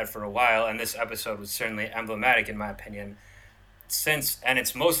issue I've had for a while, and this episode was certainly emblematic in my opinion. And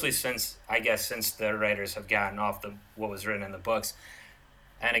it's mostly since the writers have gotten off what was written in the books.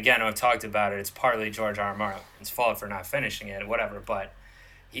 And again, I've talked about it. It's partly George R. R. Martin's fault for not finishing it, whatever. But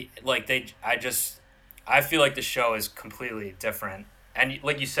I feel like the show is completely different. And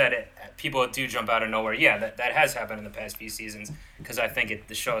like you said, people do jump out of nowhere. Yeah, that has happened in the past few seasons because I think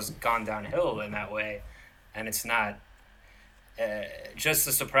the show's gone downhill in that way, and it's not. Just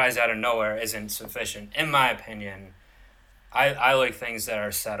the surprise out of nowhere isn't sufficient, in my opinion. I like things that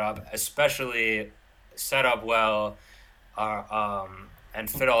are set up, especially set up well, and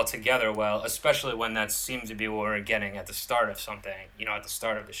fit all together well, especially when that seemed to be what we're getting at the start of something, at the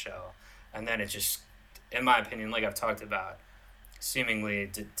start of the show. And then it just, in my opinion, like I've talked about, seemingly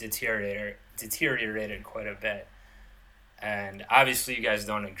deteriorated quite a bit. And obviously you guys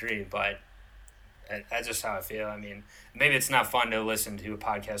don't agree, but that's just how I feel. I mean, maybe it's not fun to listen to a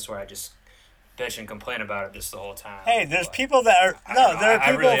podcast where I just bitch and complain about it just the whole time. Hey, there's people that are there are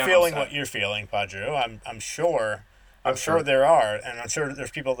people really feeling what you're feeling, Padru. I'm sure. I'm sure there are, and I'm sure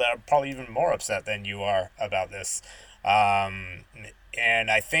there's people that are probably even more upset than you are about this.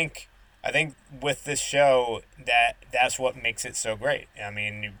 And I think with this show that's what makes it so great. I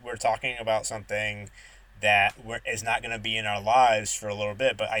mean, we're talking about something that is not going to be in our lives for a little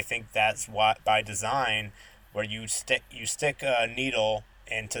bit, but I think that's what by design, where you stick a needle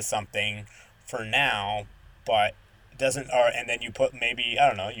into something for now, but and then you put maybe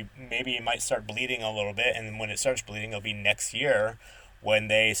it might start bleeding a little bit, and when it starts bleeding, it'll be next year when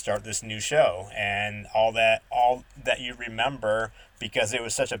they start this new show, and all that you remember because it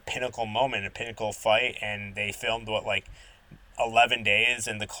was such a pinnacle moment, a pinnacle fight, and they filmed 11 days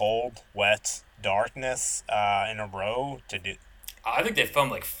in the cold, wet darkness in a row to do. I think they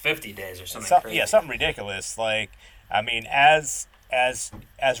filmed 50 days or something. Crazy. Yeah, something ridiculous. I mean, as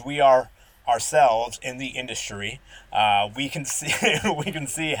we are ourselves in the industry, we can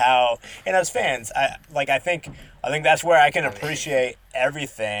see how, and as fans, I think that's where I can appreciate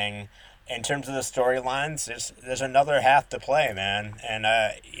everything in terms of the storylines. There's another half to play, man, and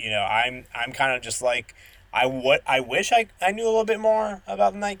I'm kind of just like, I wish I knew a little bit more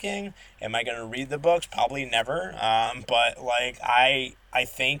about the Night King. Am I gonna read the books? Probably never. But I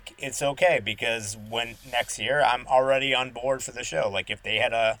think it's okay because when next year I'm already on board for the show. If they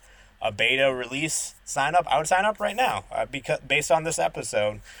had a beta release sign up, I would sign up right now because based on this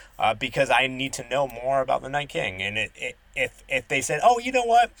episode, because I need to know more about the Night King. And if they said, oh, you know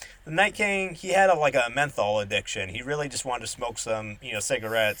what, the Night King, he had a menthol addiction. He really just wanted to smoke some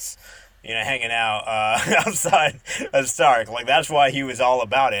cigarettes, hanging out outside of Stark. That's why he was all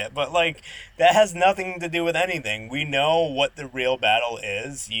about it. But that has nothing to do with anything. We know what the real battle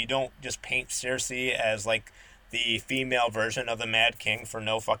is. You don't just paint Cersei as the female version of the Mad King for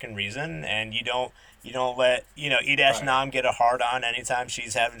no fucking reason, and you don't let Edash get a hard on anytime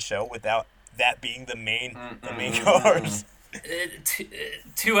she's having show without that being the main course.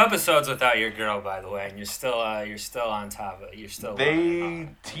 2 episodes without your girl, by the way, and you're still on top of it. You're still. They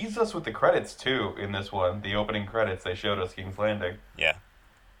teased us with the credits too in this one. The opening credits, they showed us King's Landing. Yeah.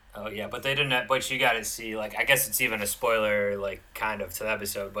 Oh yeah, but they didn't. But you got to see, I guess it's even a spoiler, kind of to the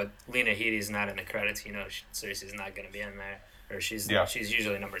episode. But Lena Headey's not in the credits. Cersei's not going to be in there, or she's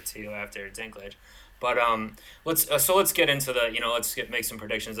usually number 2 after Dinklage. But let's get into the make some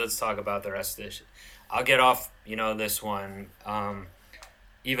predictions. Let's talk about the rest of this. I'll get off this one.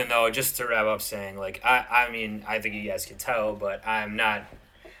 Even though, just to wrap up, saying I mean I think you guys can tell, but I'm not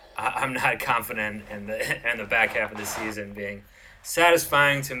confident in the back half of the season being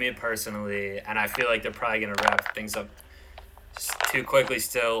satisfying to me personally, and I feel like they're probably going to wrap things up too quickly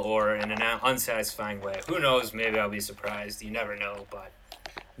still, or in an unsatisfying way. Who knows? Maybe I'll be surprised. You never know, but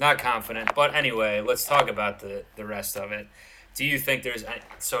not confident. But anyway, let's talk about the rest of it. Do you think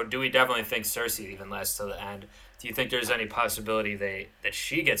do we definitely think Cersei even lasts till the end? Do you think there's any possibility that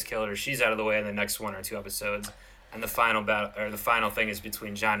she gets killed or she's out of the way in the next 1 or 2 episodes, and the final battle or the final thing is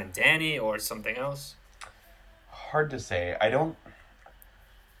between Jon and Dany or something else? Hard to say. I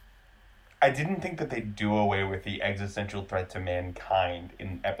didn't think that they'd do away with the existential threat to mankind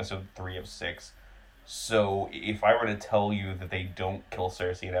in episode 3 of 6. So if I were to tell you that they don't kill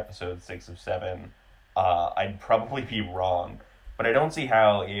Cersei in episode 6 of 7, I'd probably be wrong. But I don't see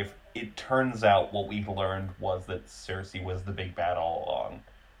how, if it turns out what we've learned was that Cersei was the big bad all along,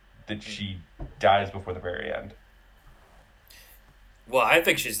 that she dies before the very end. Well, I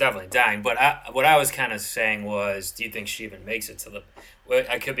think she's definitely dying, but what I was kind of saying was, do you think she even makes it to the? Well,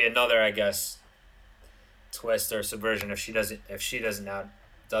 it could be another, I guess, twist or subversion if she does not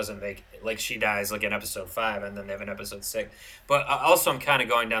doesn't make like she dies like in episode 5, and then they have an episode 6. But also, I'm kind of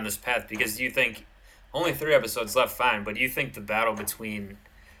going down this path because do you think only 3 episodes left? Fine, but do you think the battle between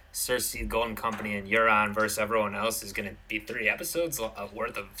Cersei, Golden Company, and Euron versus everyone else is going to be 3 episodes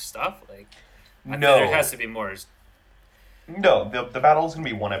worth of stuff? Like, I think there has to be more. No, the battle is going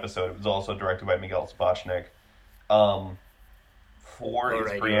to be 1 episode. It was also directed by Miguel Sapochnik. 4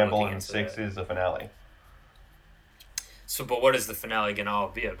 is preamble and 6 is the finale. So, but what is the finale going to all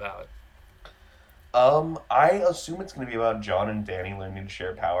be about? I assume it's going to be about Jon and Dany learning to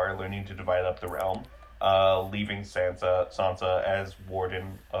share power, learning to divide up the realm, leaving Sansa as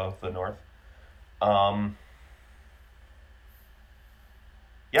Warden of the North.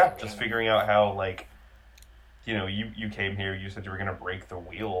 Just figuring out how, like, you know, you came here, you said you were going to break the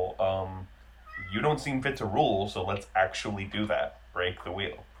wheel. You don't seem fit to rule, so let's actually do that. Break the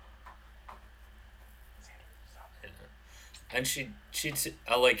wheel. And she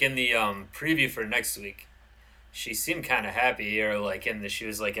like in the preview for next week, she seemed kind of happy, or like she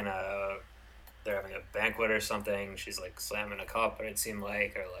was like they're having a banquet or something. She's like slamming a cup, or it seemed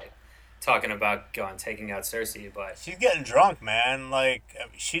like, or like talking about taking out Cersei. But she's getting drunk, man. Like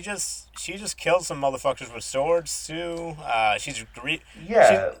she just killed some motherfuckers with swords too. She's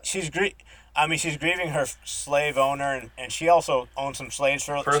grieving her slave owner, and she also owns some slaves.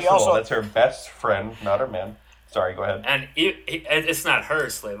 First of all, that's her best friend, not her man. Sorry, go ahead. And it's not her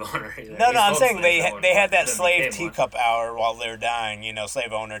slave owner either. No, I'm saying they had that slave teacup hour while they were dying. You know,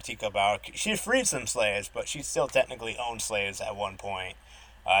 slave owner teacup hour. She freed some slaves, but she still technically owned slaves at one point.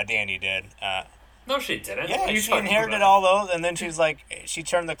 Dany did. No, she didn't. Yeah, she inherited all those, and then she's like, she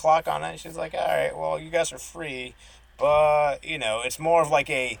turned the clock on it. And she's like, all right, well, you guys are free, but you know, it's more of like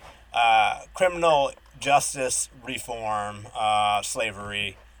a criminal justice reform,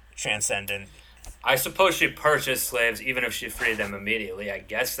 slavery transcendent. I suppose she purchased slaves even if she freed them immediately. I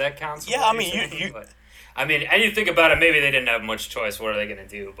guess that counts. Yeah, I mean, and you think about it, maybe they didn't have much choice. What are they going to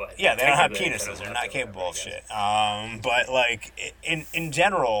do? But yeah, they don't have penises. They're not capable of shit. But like in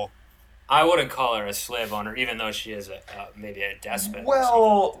general, I wouldn't call her a slave owner, even though she is maybe a despot.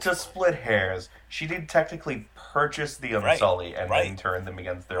 Well, to split hairs, she did technically purchase the Unsullied and then turn them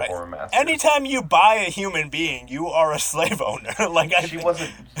against their former masters. Anytime you buy a human being, you are a slave owner. She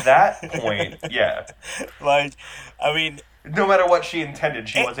wasn't that point. Yeah. Like, I mean, no matter what she intended,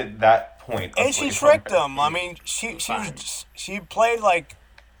 she wasn't that point. And she tricked them. I mean, she played like.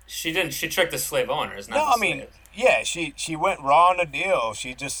 She didn't. She tricked the slave owners. Not slaves. Yeah, she went raw on the deal.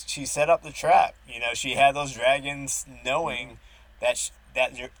 She set up the trap. You know, she had those dragons knowing that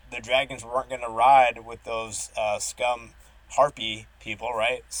the dragons weren't going to ride with those scum harpy people,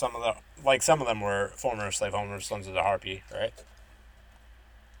 right? Some of them were former slave owners, sons of the harpy, right?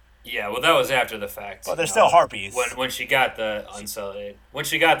 Yeah, well, that was after the fact. But they're still harpies. When she got the Unsullied,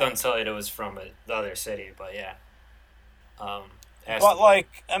 it was from the other city. But yeah. But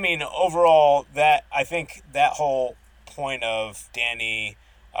like, I mean, overall, I think that whole point of Dany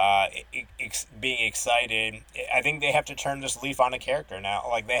being excited, I think they have to turn this leaf on a character now.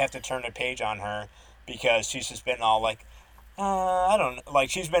 Like, they have to turn a page on her because she's just been all like, I don't know. Like,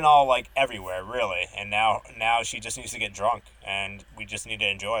 she's been all like everywhere, really. And now she just needs to get drunk, and we just need to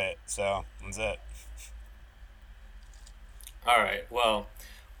enjoy it. So, that's it. All right. Well,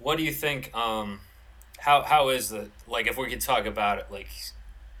 what do you think? How is the, like, if we could talk about it, like,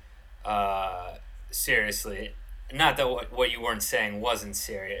 seriously, not that what you weren't saying wasn't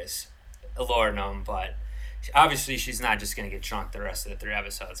serious, Lord known, but obviously she's not just going to get drunk the rest of the 3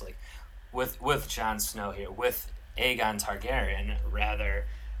 episodes, like, with Jon Snow here, with Aegon Targaryen, rather,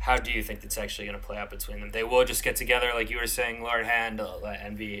 how do you think it's actually going to play out between them? They will just get together, like you were saying, Lord Hand, and are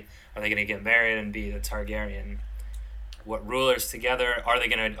they going to get married and be the Targaryen, rulers together? Are they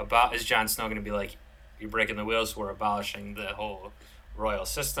going to, is Jon Snow going to be like, you're breaking the wheels, we're abolishing the whole royal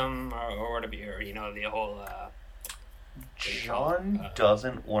system, or whatever, or, you know, the whole... Jon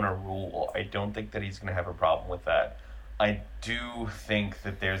doesn't want to rule. I don't think that he's going to have a problem with that. I do think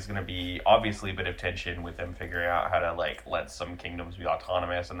that there's going to be, obviously, a bit of tension with them figuring out how to, like, let some kingdoms be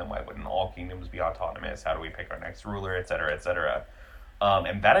autonomous, and then why wouldn't all kingdoms be autonomous? How do we pick our next ruler, et cetera, et cetera.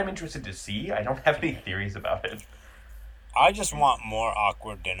 And that I'm interested to see. I don't have any theories about it. I just want more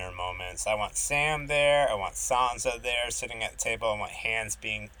awkward dinner moments. I want Sam there. I want Sansa there sitting at the table. I want hands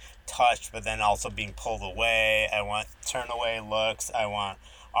being touched, but then also being pulled away. I want turn away looks. I want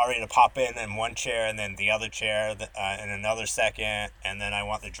Arya to pop in one chair and then the other chair in another second. And then I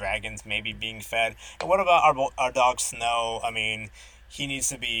want the dragons maybe being fed. And what about our dog Snow? I mean, he needs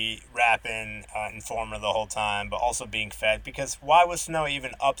to be rapping Informer the whole time, but also being fed. Because why was Snow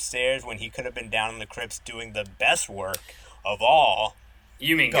even upstairs when he could have been down in the crypts doing the best work of all?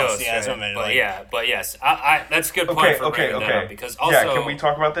 You mean Ghost, yeah, right? that's what I meant, But like- yeah, but yes, I that's a good point for bringing that up because also yeah, can we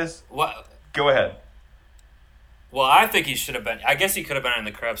talk about this? What? Go ahead. Well, I think he should have been. I guess he could have been in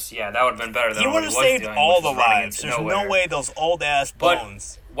the crypts. Yeah, that would have been better than He what would he have was saved doing, all which the was running lives. into There's nowhere. no way those old ass But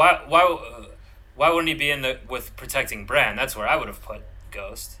bones. why wouldn't he be in the with protecting Bran? That's where I would have put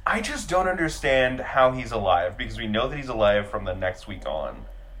Ghost. I just don't understand how he's alive because we know that he's alive from the next week on.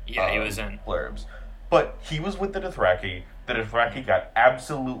 Yeah, he was in. blurbs, but he was with the Dothraki. The Dothraki got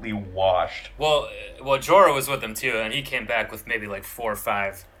absolutely washed. Well, Jorah was with him too, and he came back with maybe like 4 or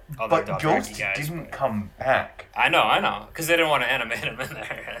 5 other But Dothraki Ghost guys. didn't come back. I know, because they didn't want to animate him in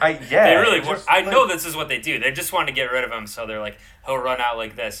there. Yeah, they really. just, I know this is what they do. They just want to get rid of him, so they're like, he'll run out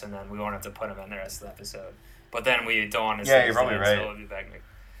like this, and then we won't have to put him in the rest of the episode. But then we don't want to. Yeah, you're probably right. So he'll be back.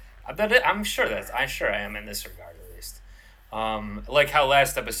 I'm sure I am in this regard at least. Like how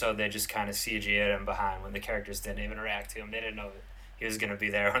last episode they just kind of CG'd him behind when the characters didn't even react to him. They didn't know that he was going to be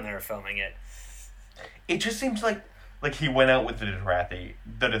there when they were filming it. It just seems like he went out with the Dothraki.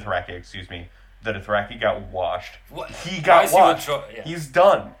 The Dothraki got washed. What? He got washed. Yeah. He's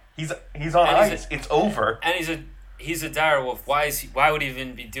done. He's on And ice. It's over. And he's a dire wolf. Why would he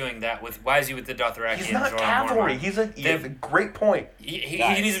even be doing that? Why is he with the Dothraki? He's and not Jorah cavalry. Mormont? He's a great point. He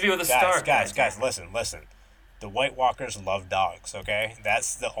Guys, needs to be with a guys, Stark. Guys, listen. The White Walkers love dogs, okay?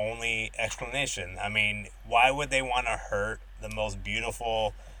 That's the only explanation. I mean, why would they want to hurt the most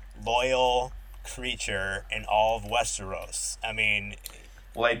beautiful, loyal creature in all of Westeros? I mean...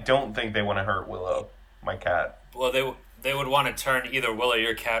 Well, I don't think they want to hurt Willow, my cat. Well, they would want to turn either Willow,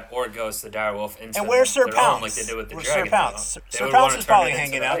 your cat, or Ghost, the direwolf, into And where's Sir their Pounce? own, like they did with the Where's dragon. Sir Pounce? They Sir would Pounce want to is turn probably it into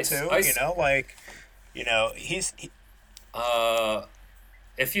hanging the out ice- too, ice- he's...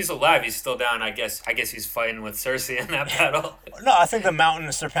 If he's alive, he's still down. I guess he's fighting with Cersei in that battle. No, I think the Mountain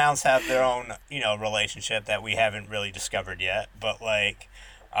and Sir Pounce have their own, relationship that we haven't really discovered yet. But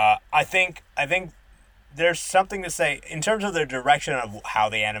I think there's something to say in terms of the direction of how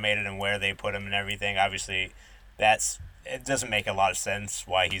they animated and where they put him and everything. Obviously, it doesn't make a lot of sense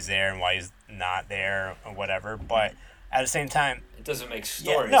why he's there and why he's not there or whatever. But at the same time, It doesn't make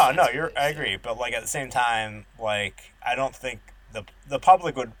story. no, sense. I agree. But at the same time, I don't think the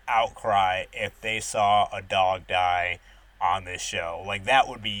public would outcry if they saw a dog die on this show. That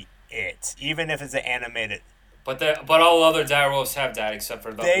would be it. Even if it's an animated. But all other direwolves have died except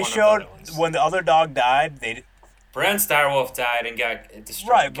for the They one showed of the other ones. when the other dog died. Bran's direwolf died and got destroyed.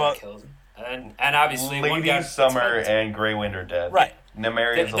 Right, got but- killed. And obviously one Lady got Summer attacked. and Grey Wind are dead. Right.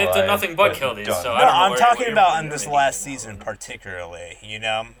 Nymeria They did nothing but kill these, so I No, don't know I'm what talking you're about in doing. this last season particularly.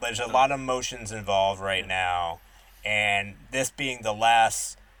 There's a lot of emotions involved right now, and this being the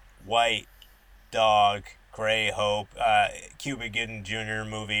last white dog, Grey Hope, Cuba Gooding Jr.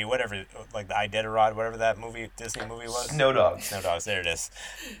 movie, whatever, the Iditarod, whatever that Disney movie was. Snow Dogs. Snow Dogs. There it is.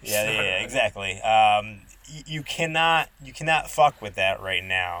 Yeah, exactly. You cannot fuck with that right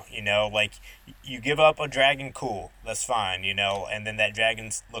now. You give up a dragon, cool, that's fine. And then that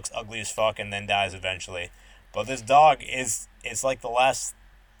dragon looks ugly as fuck and then dies eventually. But this dog it's like the last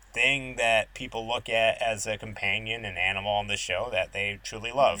thing that people look at as a companion and animal on the show that they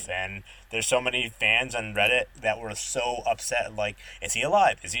truly love. And there's so many fans on Reddit that were so upset, is he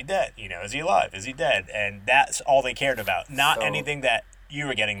alive? Is he dead? Is he alive? Is he dead? And that's all they cared about, not anything that you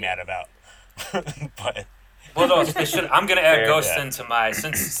were getting mad about. But Well, no, they should. I'm gonna add Fair, Ghost yeah. into my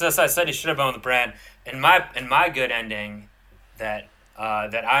since I said he should have been with Bran. In my good ending, that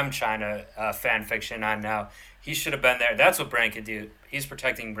I'm trying to fan fiction on now. He should have been there. That's what Bran could do. He's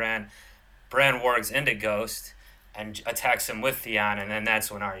protecting Bran. Bran wargs into Ghost and attacks him with Theon, and then that's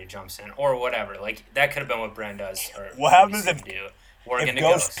when Arya jumps in or whatever. That could have been what Bran does. Or What happens he if- do. Warg if into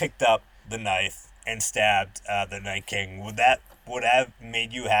Ghost picked up the knife and stabbed the Night King, would have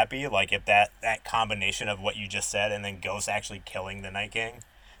made you happy? If that combination of what you just said and then Ghost actually killing the Night King?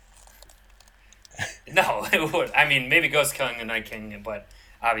 No, it would. I mean, maybe Ghost killing the Night King, but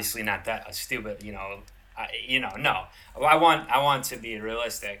obviously not that stupid. No. I want to be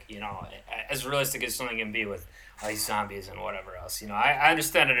realistic. As realistic as something can be with zombies and whatever else. I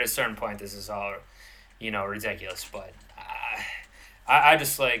understand at a certain point this is all, ridiculous, but I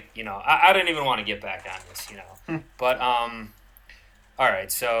just I didn't even want to get back on this. But all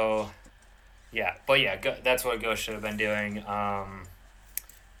right, so yeah, that's what Ghost should have been doing.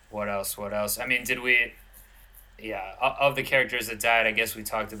 What else? I mean, did we? Yeah, of the characters that died, I guess we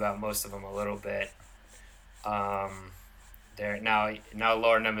talked about most of them a little bit. There now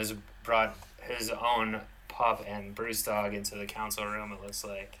Lord Nim has brought his own pup and Bruce dog into the council room. It looks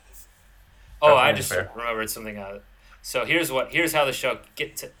like. Oh, I just remembered something. So here's how the show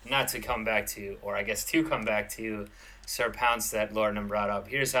to come back to Sir Pounce that Lordan brought up.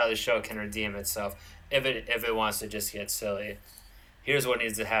 Here's how the show can redeem itself if it wants to just get silly. Here's what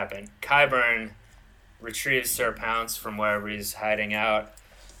needs to happen. Qyburn retrieves Sir Pounce from wherever he's hiding out,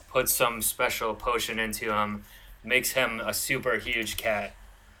 puts some special potion into him, makes him a super huge cat,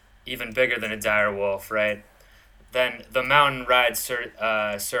 even bigger than a dire wolf, right? Then the Mountain rides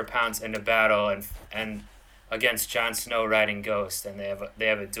Sir Pounce into battle and against Jon Snow riding Ghost, and they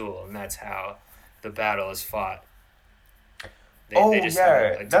have a duel, and that's how the battle is fought.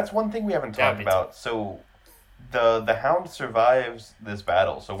 That's one thing we haven't talked about. So the Hound survives this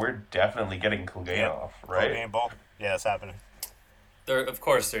battle, so we're definitely getting Clegane off, right? Clegane Ball. Yeah, it's happening. Of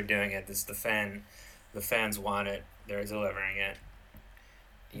course they're doing it. It's the fans want it. They're delivering it.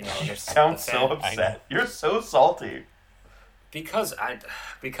 You know, you sound so upset. You're so salty. Because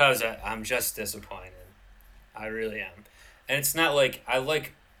I'm just disappointed. I really am. And it's not like I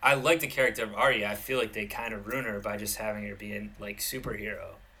like the character of Arya. I feel like they kind of ruin her by just having her be a like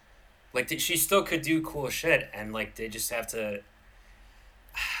superhero. Like she still could do cool shit, and like they just have to.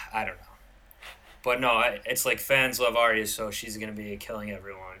 I don't know. But no, it's like fans love Arya, so she's gonna be killing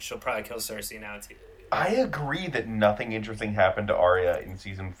everyone. She'll probably kill Cersei now too. I agree that nothing interesting happened to Arya in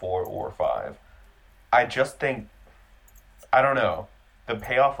season 4 or 5. I just think, I don't know, the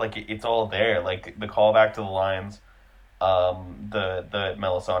payoff, like it's all there. Like the callback to the lines, the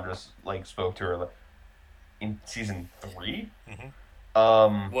Melisandre like spoke to her in season 3. Mm-hmm.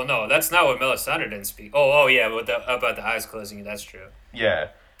 Well, no, that's not what Melisandre didn't speak. Oh, yeah, about the eyes closing. That's true.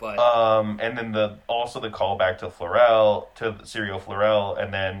 Yeah. But and then the callback to Syrio Florel,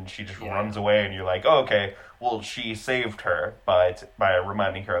 and then she just runs away, and you're like, oh, okay, well, she saved her by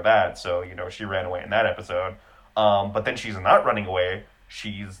reminding her of that, so, you know, she ran away in that episode. But then she's not running away.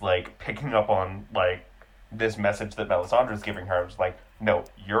 She's, like, picking up on, like, this message that Melisandre's giving her. It's like, no,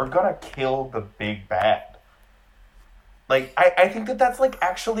 you're gonna kill the big bad. Like, I think that's, like,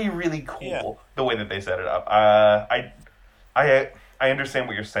 actually really cool, the way that they set it up. I understand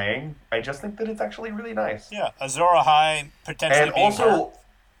what you're saying. I just think that it's actually really nice. Yeah, Azor Ahai potentially and being also, hurt.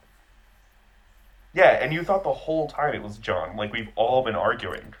 Yeah, and you thought the whole time it was Jon. Like, we've all been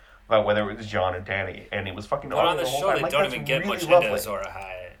arguing about whether it was Jon or Dany, and it was fucking But on the whole show, time. they like, don't that's even get really much lovely. into Azor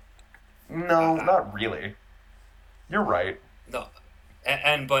Ahai. No, not really. You're right. No,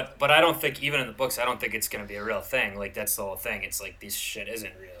 but I don't think, even in the books, I don't think it's going to be a real thing. Like, that's the whole thing. It's like, this shit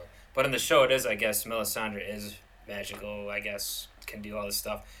isn't real. But in the show, it is, I guess. Melisandre is magical, I guess, can do all this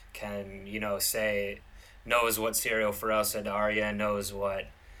stuff. Can, you know, knows what Syrio Forel said to Arya, knows what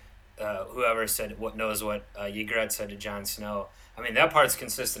knows what Ygritte said to Jon Snow. I mean, that part's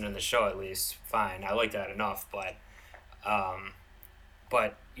consistent in the show, at least. Fine, I like that enough, but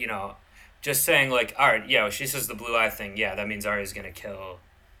you know, just saying, like, all right, yeah, she says the blue eye thing, yeah, that means Arya's gonna kill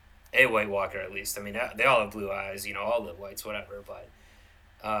a White Walker, at least. I mean, they all have blue eyes, you know, all the whites, whatever, but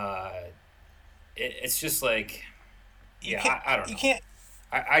it's just like, I don't know. You can't.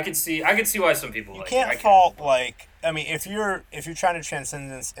 I could see why some people like it. You can't fault, like, I mean, if you're trying to transcend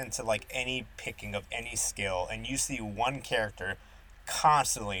this into, like, any picking of any skill, and you see one character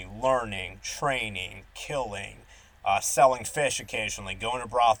constantly learning, training, killing, selling fish occasionally, going to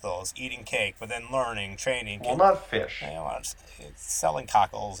brothels, eating cake, but then learning, training. Well, not fish. You know, it's selling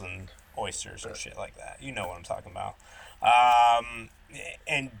cockles and oysters and shit like that. You know what I'm talking about.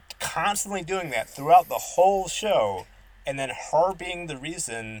 And constantly doing that throughout the whole show, and then her being the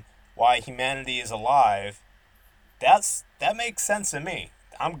reason why humanity is alive, that makes sense to me.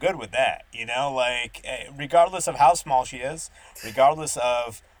 I'm good with that, you know, like, regardless of how small she is, regardless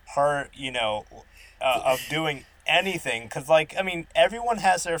of her, you know, of doing anything, because, like, I mean, everyone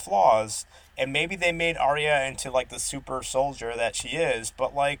has their flaws, and maybe they made Arya into, like, the super soldier that she is,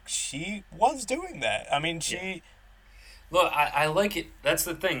 but, like, she was doing that. I mean, she... Look, I like it. That's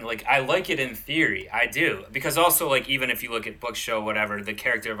the thing. Like, I like it in theory. I do. Because also, like, even if you look at book, show, whatever, the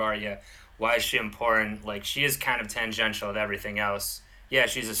character of Arya, why is she important? Like, she is kind of tangential to everything else. Yeah,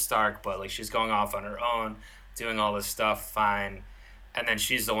 she's a Stark, but, like, she's going off on her own, doing all this stuff, fine. And then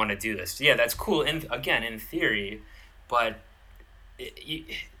she's the one to do this. Yeah, that's cool, in theory. But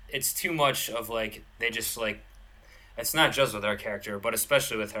it's too much of, like, they just, like, it's not just with our character, but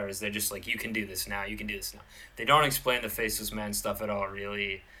especially with hers. They're just like, you can do this now. You can do this now. They don't explain the faceless man stuff at all,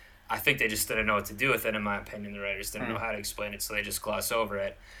 really. I think they just didn't know what to do with it, in my opinion. The writers didn't know how to explain it, so they just gloss over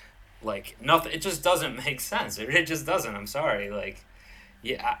it. Like, nothing. It just doesn't make sense. It just doesn't. I'm sorry. Like,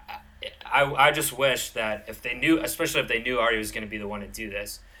 yeah, I just wish that if they knew, especially if they knew Arya was going to be the one to do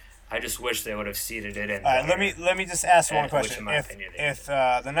this, I just wish they would have seeded it in. All right, let me just ask one question. If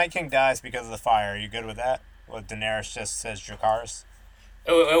the Night King dies because of the fire, are you good with that? Well, Daenerys just says Dracarys?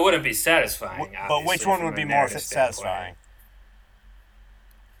 It wouldn't be satisfying, But which obviously, one from would a be more narrative satisfying? standpoint.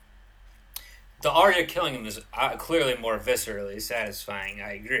 The Arya killing him is clearly more viscerally satisfying.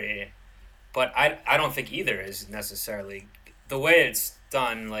 I agree, but I don't think either is necessarily the way it's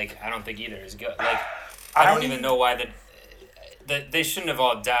done. Like I don't think either is good. Like I don't even know why they shouldn't have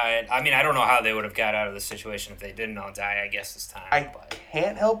all died. I mean, I don't know how they would have got out of the situation if they didn't all die. I guess this time. I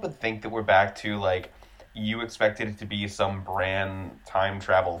can't help but think that we're back to like you expected it to be some brand time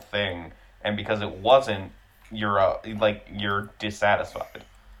travel thing, and because it wasn't, you're dissatisfied.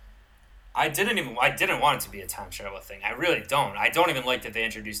 I didn't want it to be a time travel thing. I really don't. I don't even like that they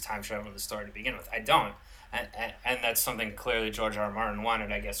introduced time travel in the story to begin with. I don't. And that's something clearly George R. R. Martin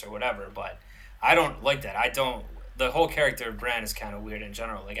wanted, I guess, or whatever. But I don't like that. I don't. The whole character of Bran is kind of weird in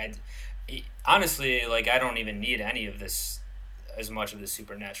general. Like honestly, like I don't even need any of this, as much of the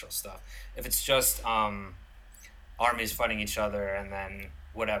supernatural stuff. If it's just armies fighting each other and then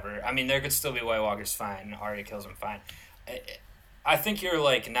whatever. I mean, there could still be White Walkers fine. Arya kills them fine. I think you're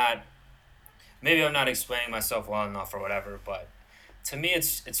like not. Maybe I'm not explaining myself well enough or whatever, but to me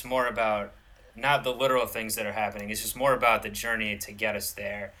it's more about not the literal things that are happening. It's just more about the journey to get us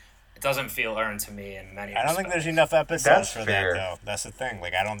there. It doesn't feel earned to me in many I don't think there's enough episodes for that, though. That's the thing.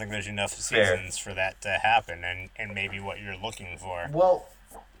 Like, I don't think there's enough seasons for that to happen and maybe what you're looking for. Well,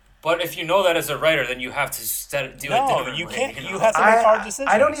 but if you know that as a writer, then you have to do it differently. No, you can't. You have to make hard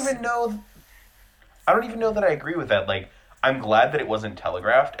decisions. I don't even know that I agree with that. Like, I'm glad that it wasn't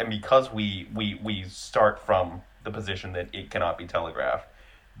telegraphed, and because we start from the position that it cannot be telegraphed,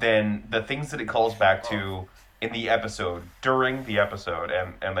 then the things that it calls back to in the episode, during the episode,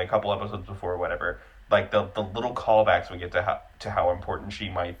 and a couple episodes before, whatever, like the little callbacks we get to how important she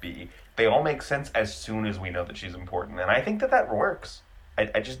might be, they all make sense as soon as we know that she's important, and I think that works. I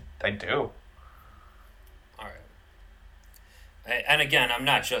do. All right. And again, I'm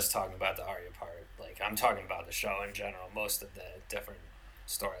not just talking about the Arya part. Like, I'm talking about the show in general. Most of the different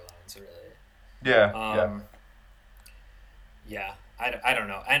storylines, really. Yeah. Yeah. I don't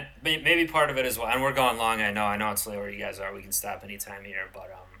know. And maybe part of it as well. And we're going long. I know it's late where you guys are. We can stop anytime here.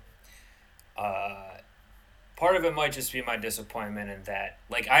 But part of it might just be my disappointment in that.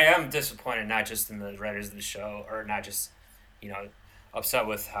 Like, I am disappointed not just in the writers of the show, or not just, upset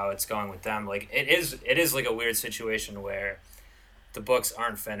with how it's going with them. Like, it is like a weird situation where the books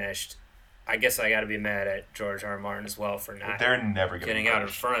aren't finished. I guess I got to be mad at George R. R. Martin as well for not They're never getting out in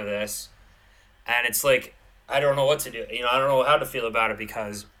front of this. And it's like, I don't know what to do. I don't know how to feel about it,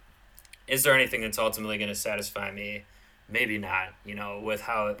 because is there anything that's ultimately going to satisfy me? Maybe not, with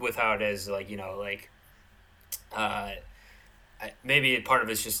how it is, maybe part of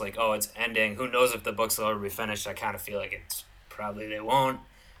it's just like, oh, it's ending. Who knows if the books will ever be finished? I kind of feel like it's probably they won't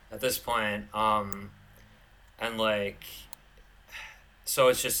at this point. And like, so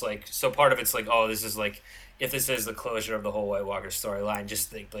it's just like, so part of it's like, oh, this is like, if this is the closure of the whole White Walker storyline, just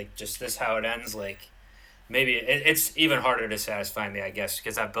think like, just this how it ends, like, maybe it's even harder to satisfy me, I guess,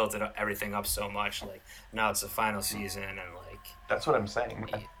 because I've built everything up so much. Like, now it's the final season, and like, that's what I'm saying.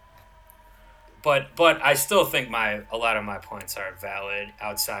 But I still think a lot of my points are valid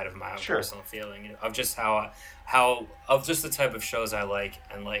outside of my own personal feeling of just how of just the type of shows I like,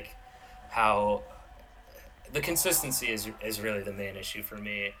 and like how the consistency is really the main issue for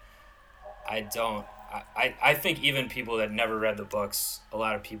me. I think even people that never read the books, a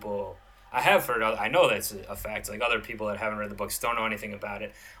lot of people. I know that's a fact. Like, other people that haven't read the books, don't know anything about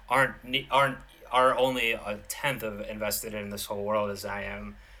it, are only a tenth of invested in this whole world as I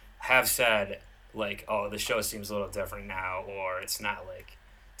am, have said like, oh, the show seems a little different now, or it's not like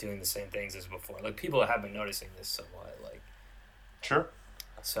doing the same things as before. Like, people have been noticing this somewhat. Like, sure.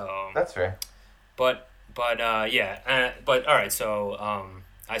 So that's fair. But yeah. But all right. So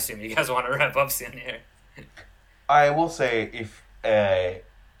I assume you guys want to wrap up soon here. I will say, if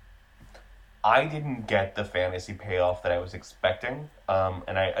I didn't get the fantasy payoff that I was expecting,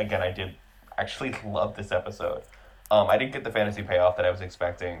 and I did actually love this episode. I didn't get the fantasy payoff that I was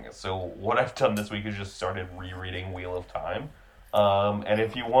expecting, so what I've done this week is just started rereading Wheel of Time. And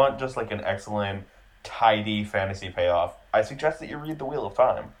if you want just like an excellent, tidy fantasy payoff, I suggest that you read the Wheel of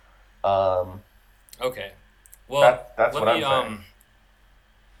Time. Okay. Well, that's what I'm saying.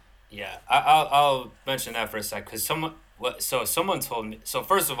 Yeah, I'll mention that for a sec, because someone told me. So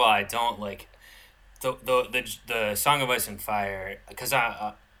first of all, I don't like the Song of Ice and Fire, because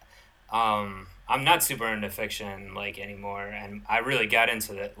I'm not super into fiction like anymore, and I really got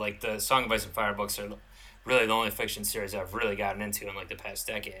into it. Like, the Song of Ice and Fire books are really the only fiction series I've really gotten into in like the past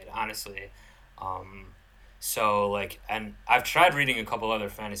decade, honestly. So like, and I've tried reading a couple other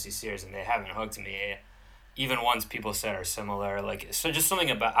fantasy series and they haven't hooked me. even ones people said are similar. Like, so just something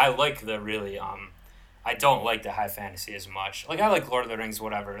about, I like the really, I don't like the high fantasy as much. Like, I like Lord of the Rings,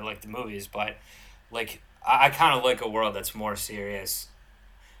 whatever, like the movies, but like, I kind of like a world that's more serious,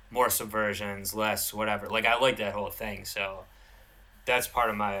 more subversions, less whatever. Like, I like that whole thing, so that's part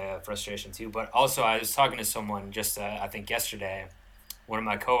of my frustration too. But also, I was talking to someone just, I think yesterday, one of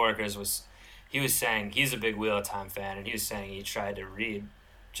my coworkers he was saying he's a big Wheel of Time fan, and he was saying he tried to read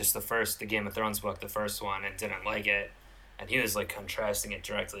just the Game of Thrones book, the first one, and didn't like it. And he was like contrasting it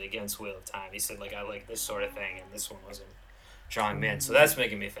directly against Wheel of Time. He said, like, I like this sort of thing, and this one wasn't drawing me in. So that's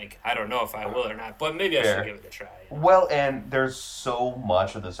making me think, I don't know if I will or not, but maybe I should give it a try. You know? Well, and there's so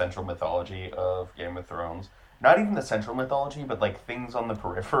much of the central mythology of Game of Thrones. Not even the central mythology, but like things on the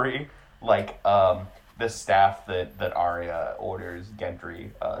periphery, like the staff that Arya orders Gendry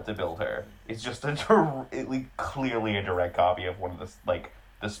to build her. It's just clearly a direct copy of one of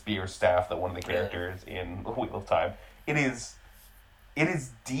the spear staff that one of the characters in Wheel of Time. It is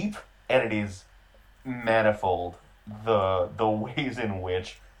deep and it is manifold. The ways in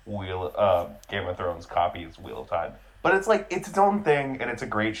which Game of Thrones copies Wheel of Time, but it's like it's its own thing, and it's a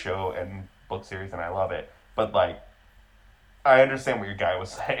great show and book series, and I love it. But like, I understand what your guy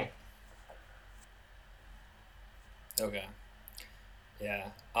was saying. Okay. Yeah.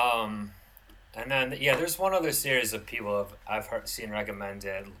 And then there's one other series of people I've seen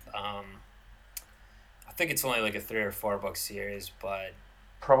recommended. I think it's only like a 3 or 4 book series, but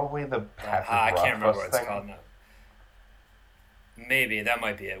Probably the Patrick I can't remember what it's thing. called now. Maybe that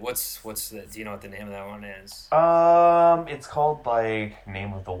might be it. What's the? Do you know what the name of that one is? It's called like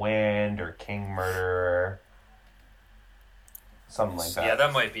Name of the Wind or King Murderer, something like that. Yeah,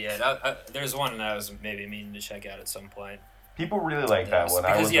 that might be it. There's one that I was maybe meaning to check out at some point. People really like that one.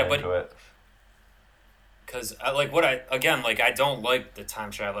 I was into it. Because I don't like the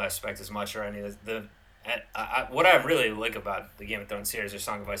time travel aspect as much, or any of what I really like about the Game of Thrones series or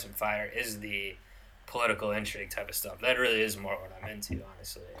Song of Ice and Fire is the political intrigue type of stuff. That really is more what I'm into,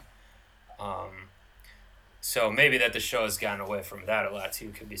 honestly. So maybe that the show has gotten away from that a lot too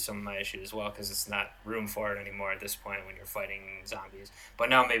could be some of my issue as well, because it's not room for it anymore at this point when you're fighting zombies. But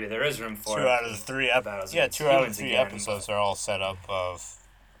now maybe there is room for it. 2 out of the 3 episodes are all set up of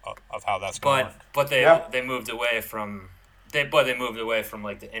how that's going to work. But they moved away from moved away from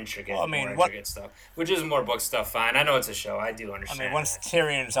like the intricate, intricate stuff, which is more book stuff. Fine, I know it's a show. I do understand. I mean, once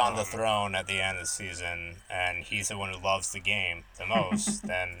Tyrion's on the throne at the end of the season, and he's the one who loves the game the most,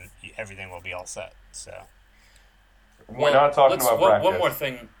 then everything will be all set. So we're not talking about practice. One more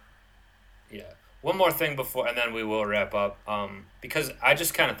thing. Yeah, one more thing before, and then we will wrap up. Because I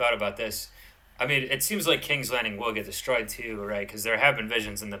just kind of thought about this. I mean, it seems like King's Landing will get destroyed too, right? Because there have been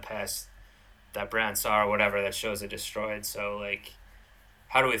visions in the past that Bran saw or whatever that shows it destroyed. So, like,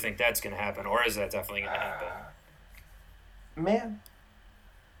 how do we think that's going to happen? Or is that definitely going to happen? Man,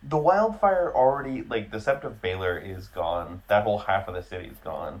 the wildfire already, like, the Sept of Baelor is gone. That whole half of the city is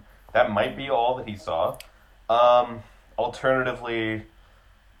gone. That might be all that he saw. Alternatively,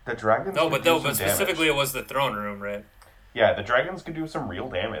 the dragons but specifically it was the throne room, right? Yeah, the dragons could do some real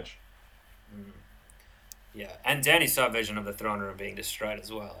damage. Mm. Yeah, and Dany saw a vision of the throne room being destroyed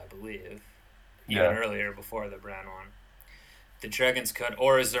as well, I believe. Even earlier, before the Bran one. The dragons could,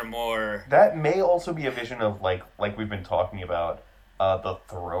 or is there more? That may also be a vision of, like we've been talking about, the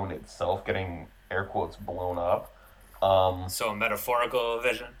throne itself getting, air quotes, blown up. So a metaphorical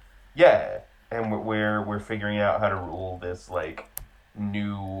vision? Yeah, and we're figuring out how to rule this, like,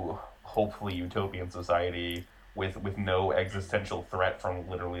 new, hopefully utopian society with no existential threat from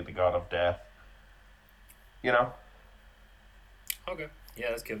literally the god of death. You know? Okay.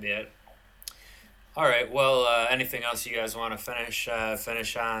 Yeah, that could be it. All right. Well, anything else you guys want to finish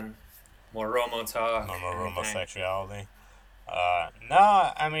on? More Romo talk? More homosexuality.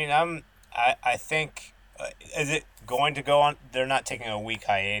 No, I mean, I think, is it going to go on? They're not taking a week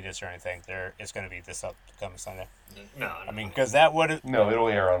hiatus or anything. It's going to be this upcoming Sunday. No. I mean, because that would no, it'll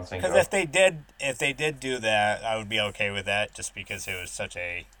air on Cinco. Because if they did do that, I would be okay with that, just because it was such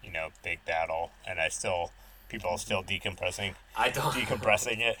a big battle, and people are still decompressing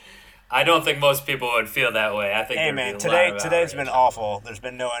it. I don't think most people would feel that way. I think. Hey man, today's been awful. There's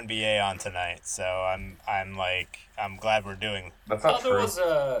been no NBA on tonight, so I'm glad we're doing. That's not true.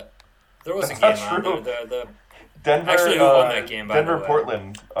 There was a game on there. The Denver, actually, who won that game? By Denver, the way?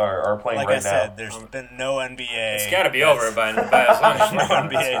 Portland are playing like right I said, now. there's been no NBA. It's got to be over by as long as no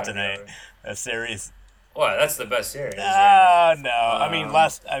NBA tonight. That series. Well, that's the best series. No. I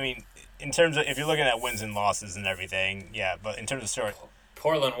mean, in terms of if you're looking at wins and losses and everything, yeah. But in terms of story,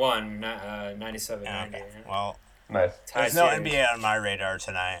 Portland won 97-90. Okay. Well, nice. There's no NBA on my radar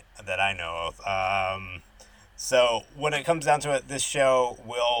tonight that I know of. So when it comes down to it, this show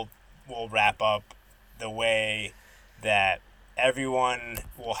will wrap up the way that everyone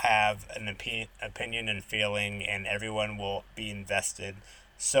will have an opinion and feeling, and everyone will be invested.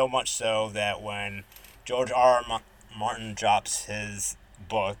 So much so that when George R. Martin drops his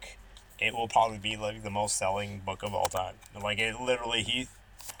book, it will probably be like the most selling book of all time. Like it literally,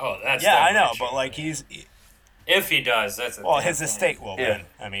 Oh, that's yeah, I definitely know, true. but like if he does, that's a well, damn his thing. estate will. Yeah. Then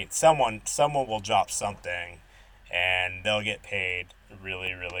I mean, someone will drop something, and they'll get paid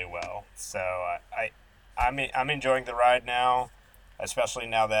really, really well. So I'm enjoying the ride now, especially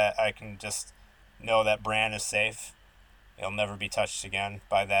now that I can just know that Bran is safe. He'll never be touched again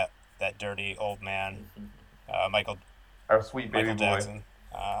by that dirty old man, Michael Our sweet baby boy. Jackson.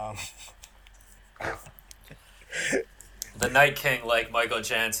 The Night King, like Michael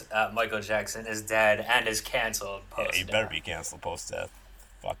Jackson, is dead and is canceled. Yeah, Post he better be canceled post-death.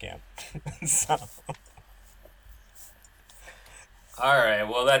 Fuck him. So, All right,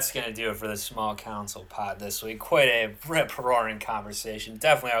 well, that's going to do it for the Small Council pod this week. Quite a rip-roaring conversation.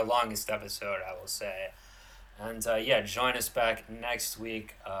 Definitely our longest episode, I will say. And, join us back next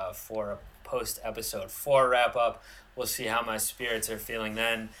week for a post-episode 4 wrap-up. We'll see how my spirits are feeling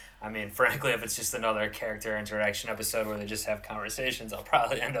then. I mean, frankly, if it's just another character interaction episode where they just have conversations, I'll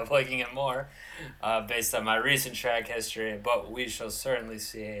probably end up liking it more based on my recent track history. But we shall certainly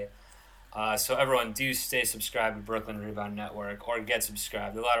see. So everyone, do stay subscribed to Brooklyn Rebound Network or get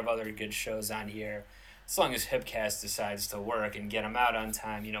subscribed. A lot of other good shows on here. As long as Hipcast decides to work and get them out on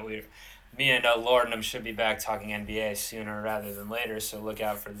time, me and Lordnum should be back talking NBA sooner rather than later, so look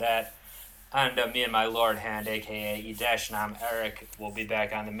out for that. And me and my Lord Hand, a.k.a. E-Nam Eric, will be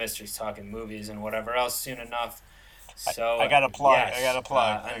back on the Mysteries talking movies and whatever else soon enough. So I got to plug. yes, I got to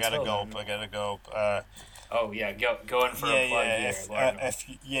plug. I got to until go. then- I got to go. Oh, yeah, go in for a plug here,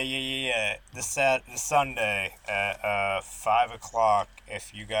 Lordnum. This Sunday at 5 o'clock.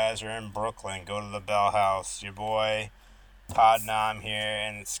 If you guys are in Brooklyn, go to the Bell House. Your boy Pod Nam here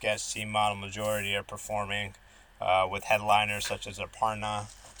and Sketch Team Model Majority are performing with headliners such as Aparna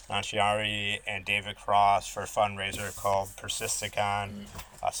Nanchiari and David Cross for a fundraiser called Persisticon,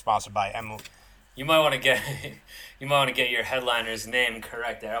 sponsored by Emily. You might want to get your headliner's name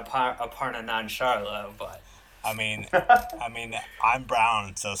correct there, Aparna Nancharla, but I mean, I'm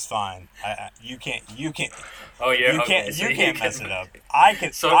brown, so it's fine. You can't. oh, you're You okay. can't. So You can't can- mess it up. I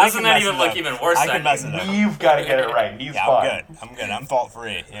can. So I doesn't can that mess even it look up. even worse I on can mess you? it up. You've got to get it right. He's Yeah, fine. I'm good. I'm fault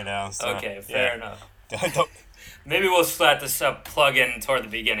free. So, Okay, fair enough. Don't- Maybe we'll slap this up plug in toward the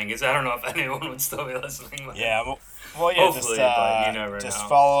beginning, because I don't know if anyone would still be listening. But yeah. Well, yeah. Hopefully, but you never just know.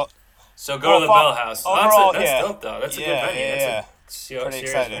 follow. So go to the Bell House. Overall, That's yeah. dope, though. That's a good Yeah, venue. yeah, That's yeah. a Pretty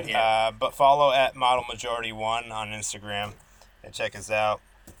serious excited. venue. But follow at Model Majority 1 on Instagram and check us out.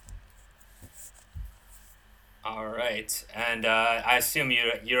 All right. And I assume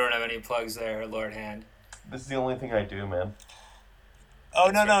you don't have any plugs there, Lord Hand. This is the only thing I do, man. Oh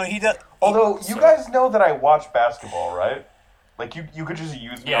no, he does. Although, you So- guys know that I watch basketball, right? Like, you could just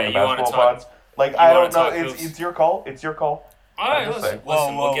use me Yeah, on the you wanna basketball talk- pods. Like, you I wanna don't know. talk hoops? It's your call. It's your call. All right, I'm just listen,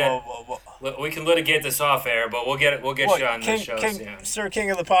 saying. we'll we can litigate this off air, but we'll get you on the show soon. Sir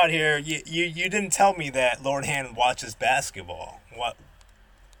King of the Pod here. You didn't tell me that Lord Hand watches basketball. What?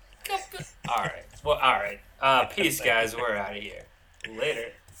 All right. Well, all right. Peace, guys. We're out of here.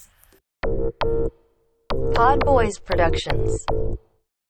 Later. Pod Boys Productions.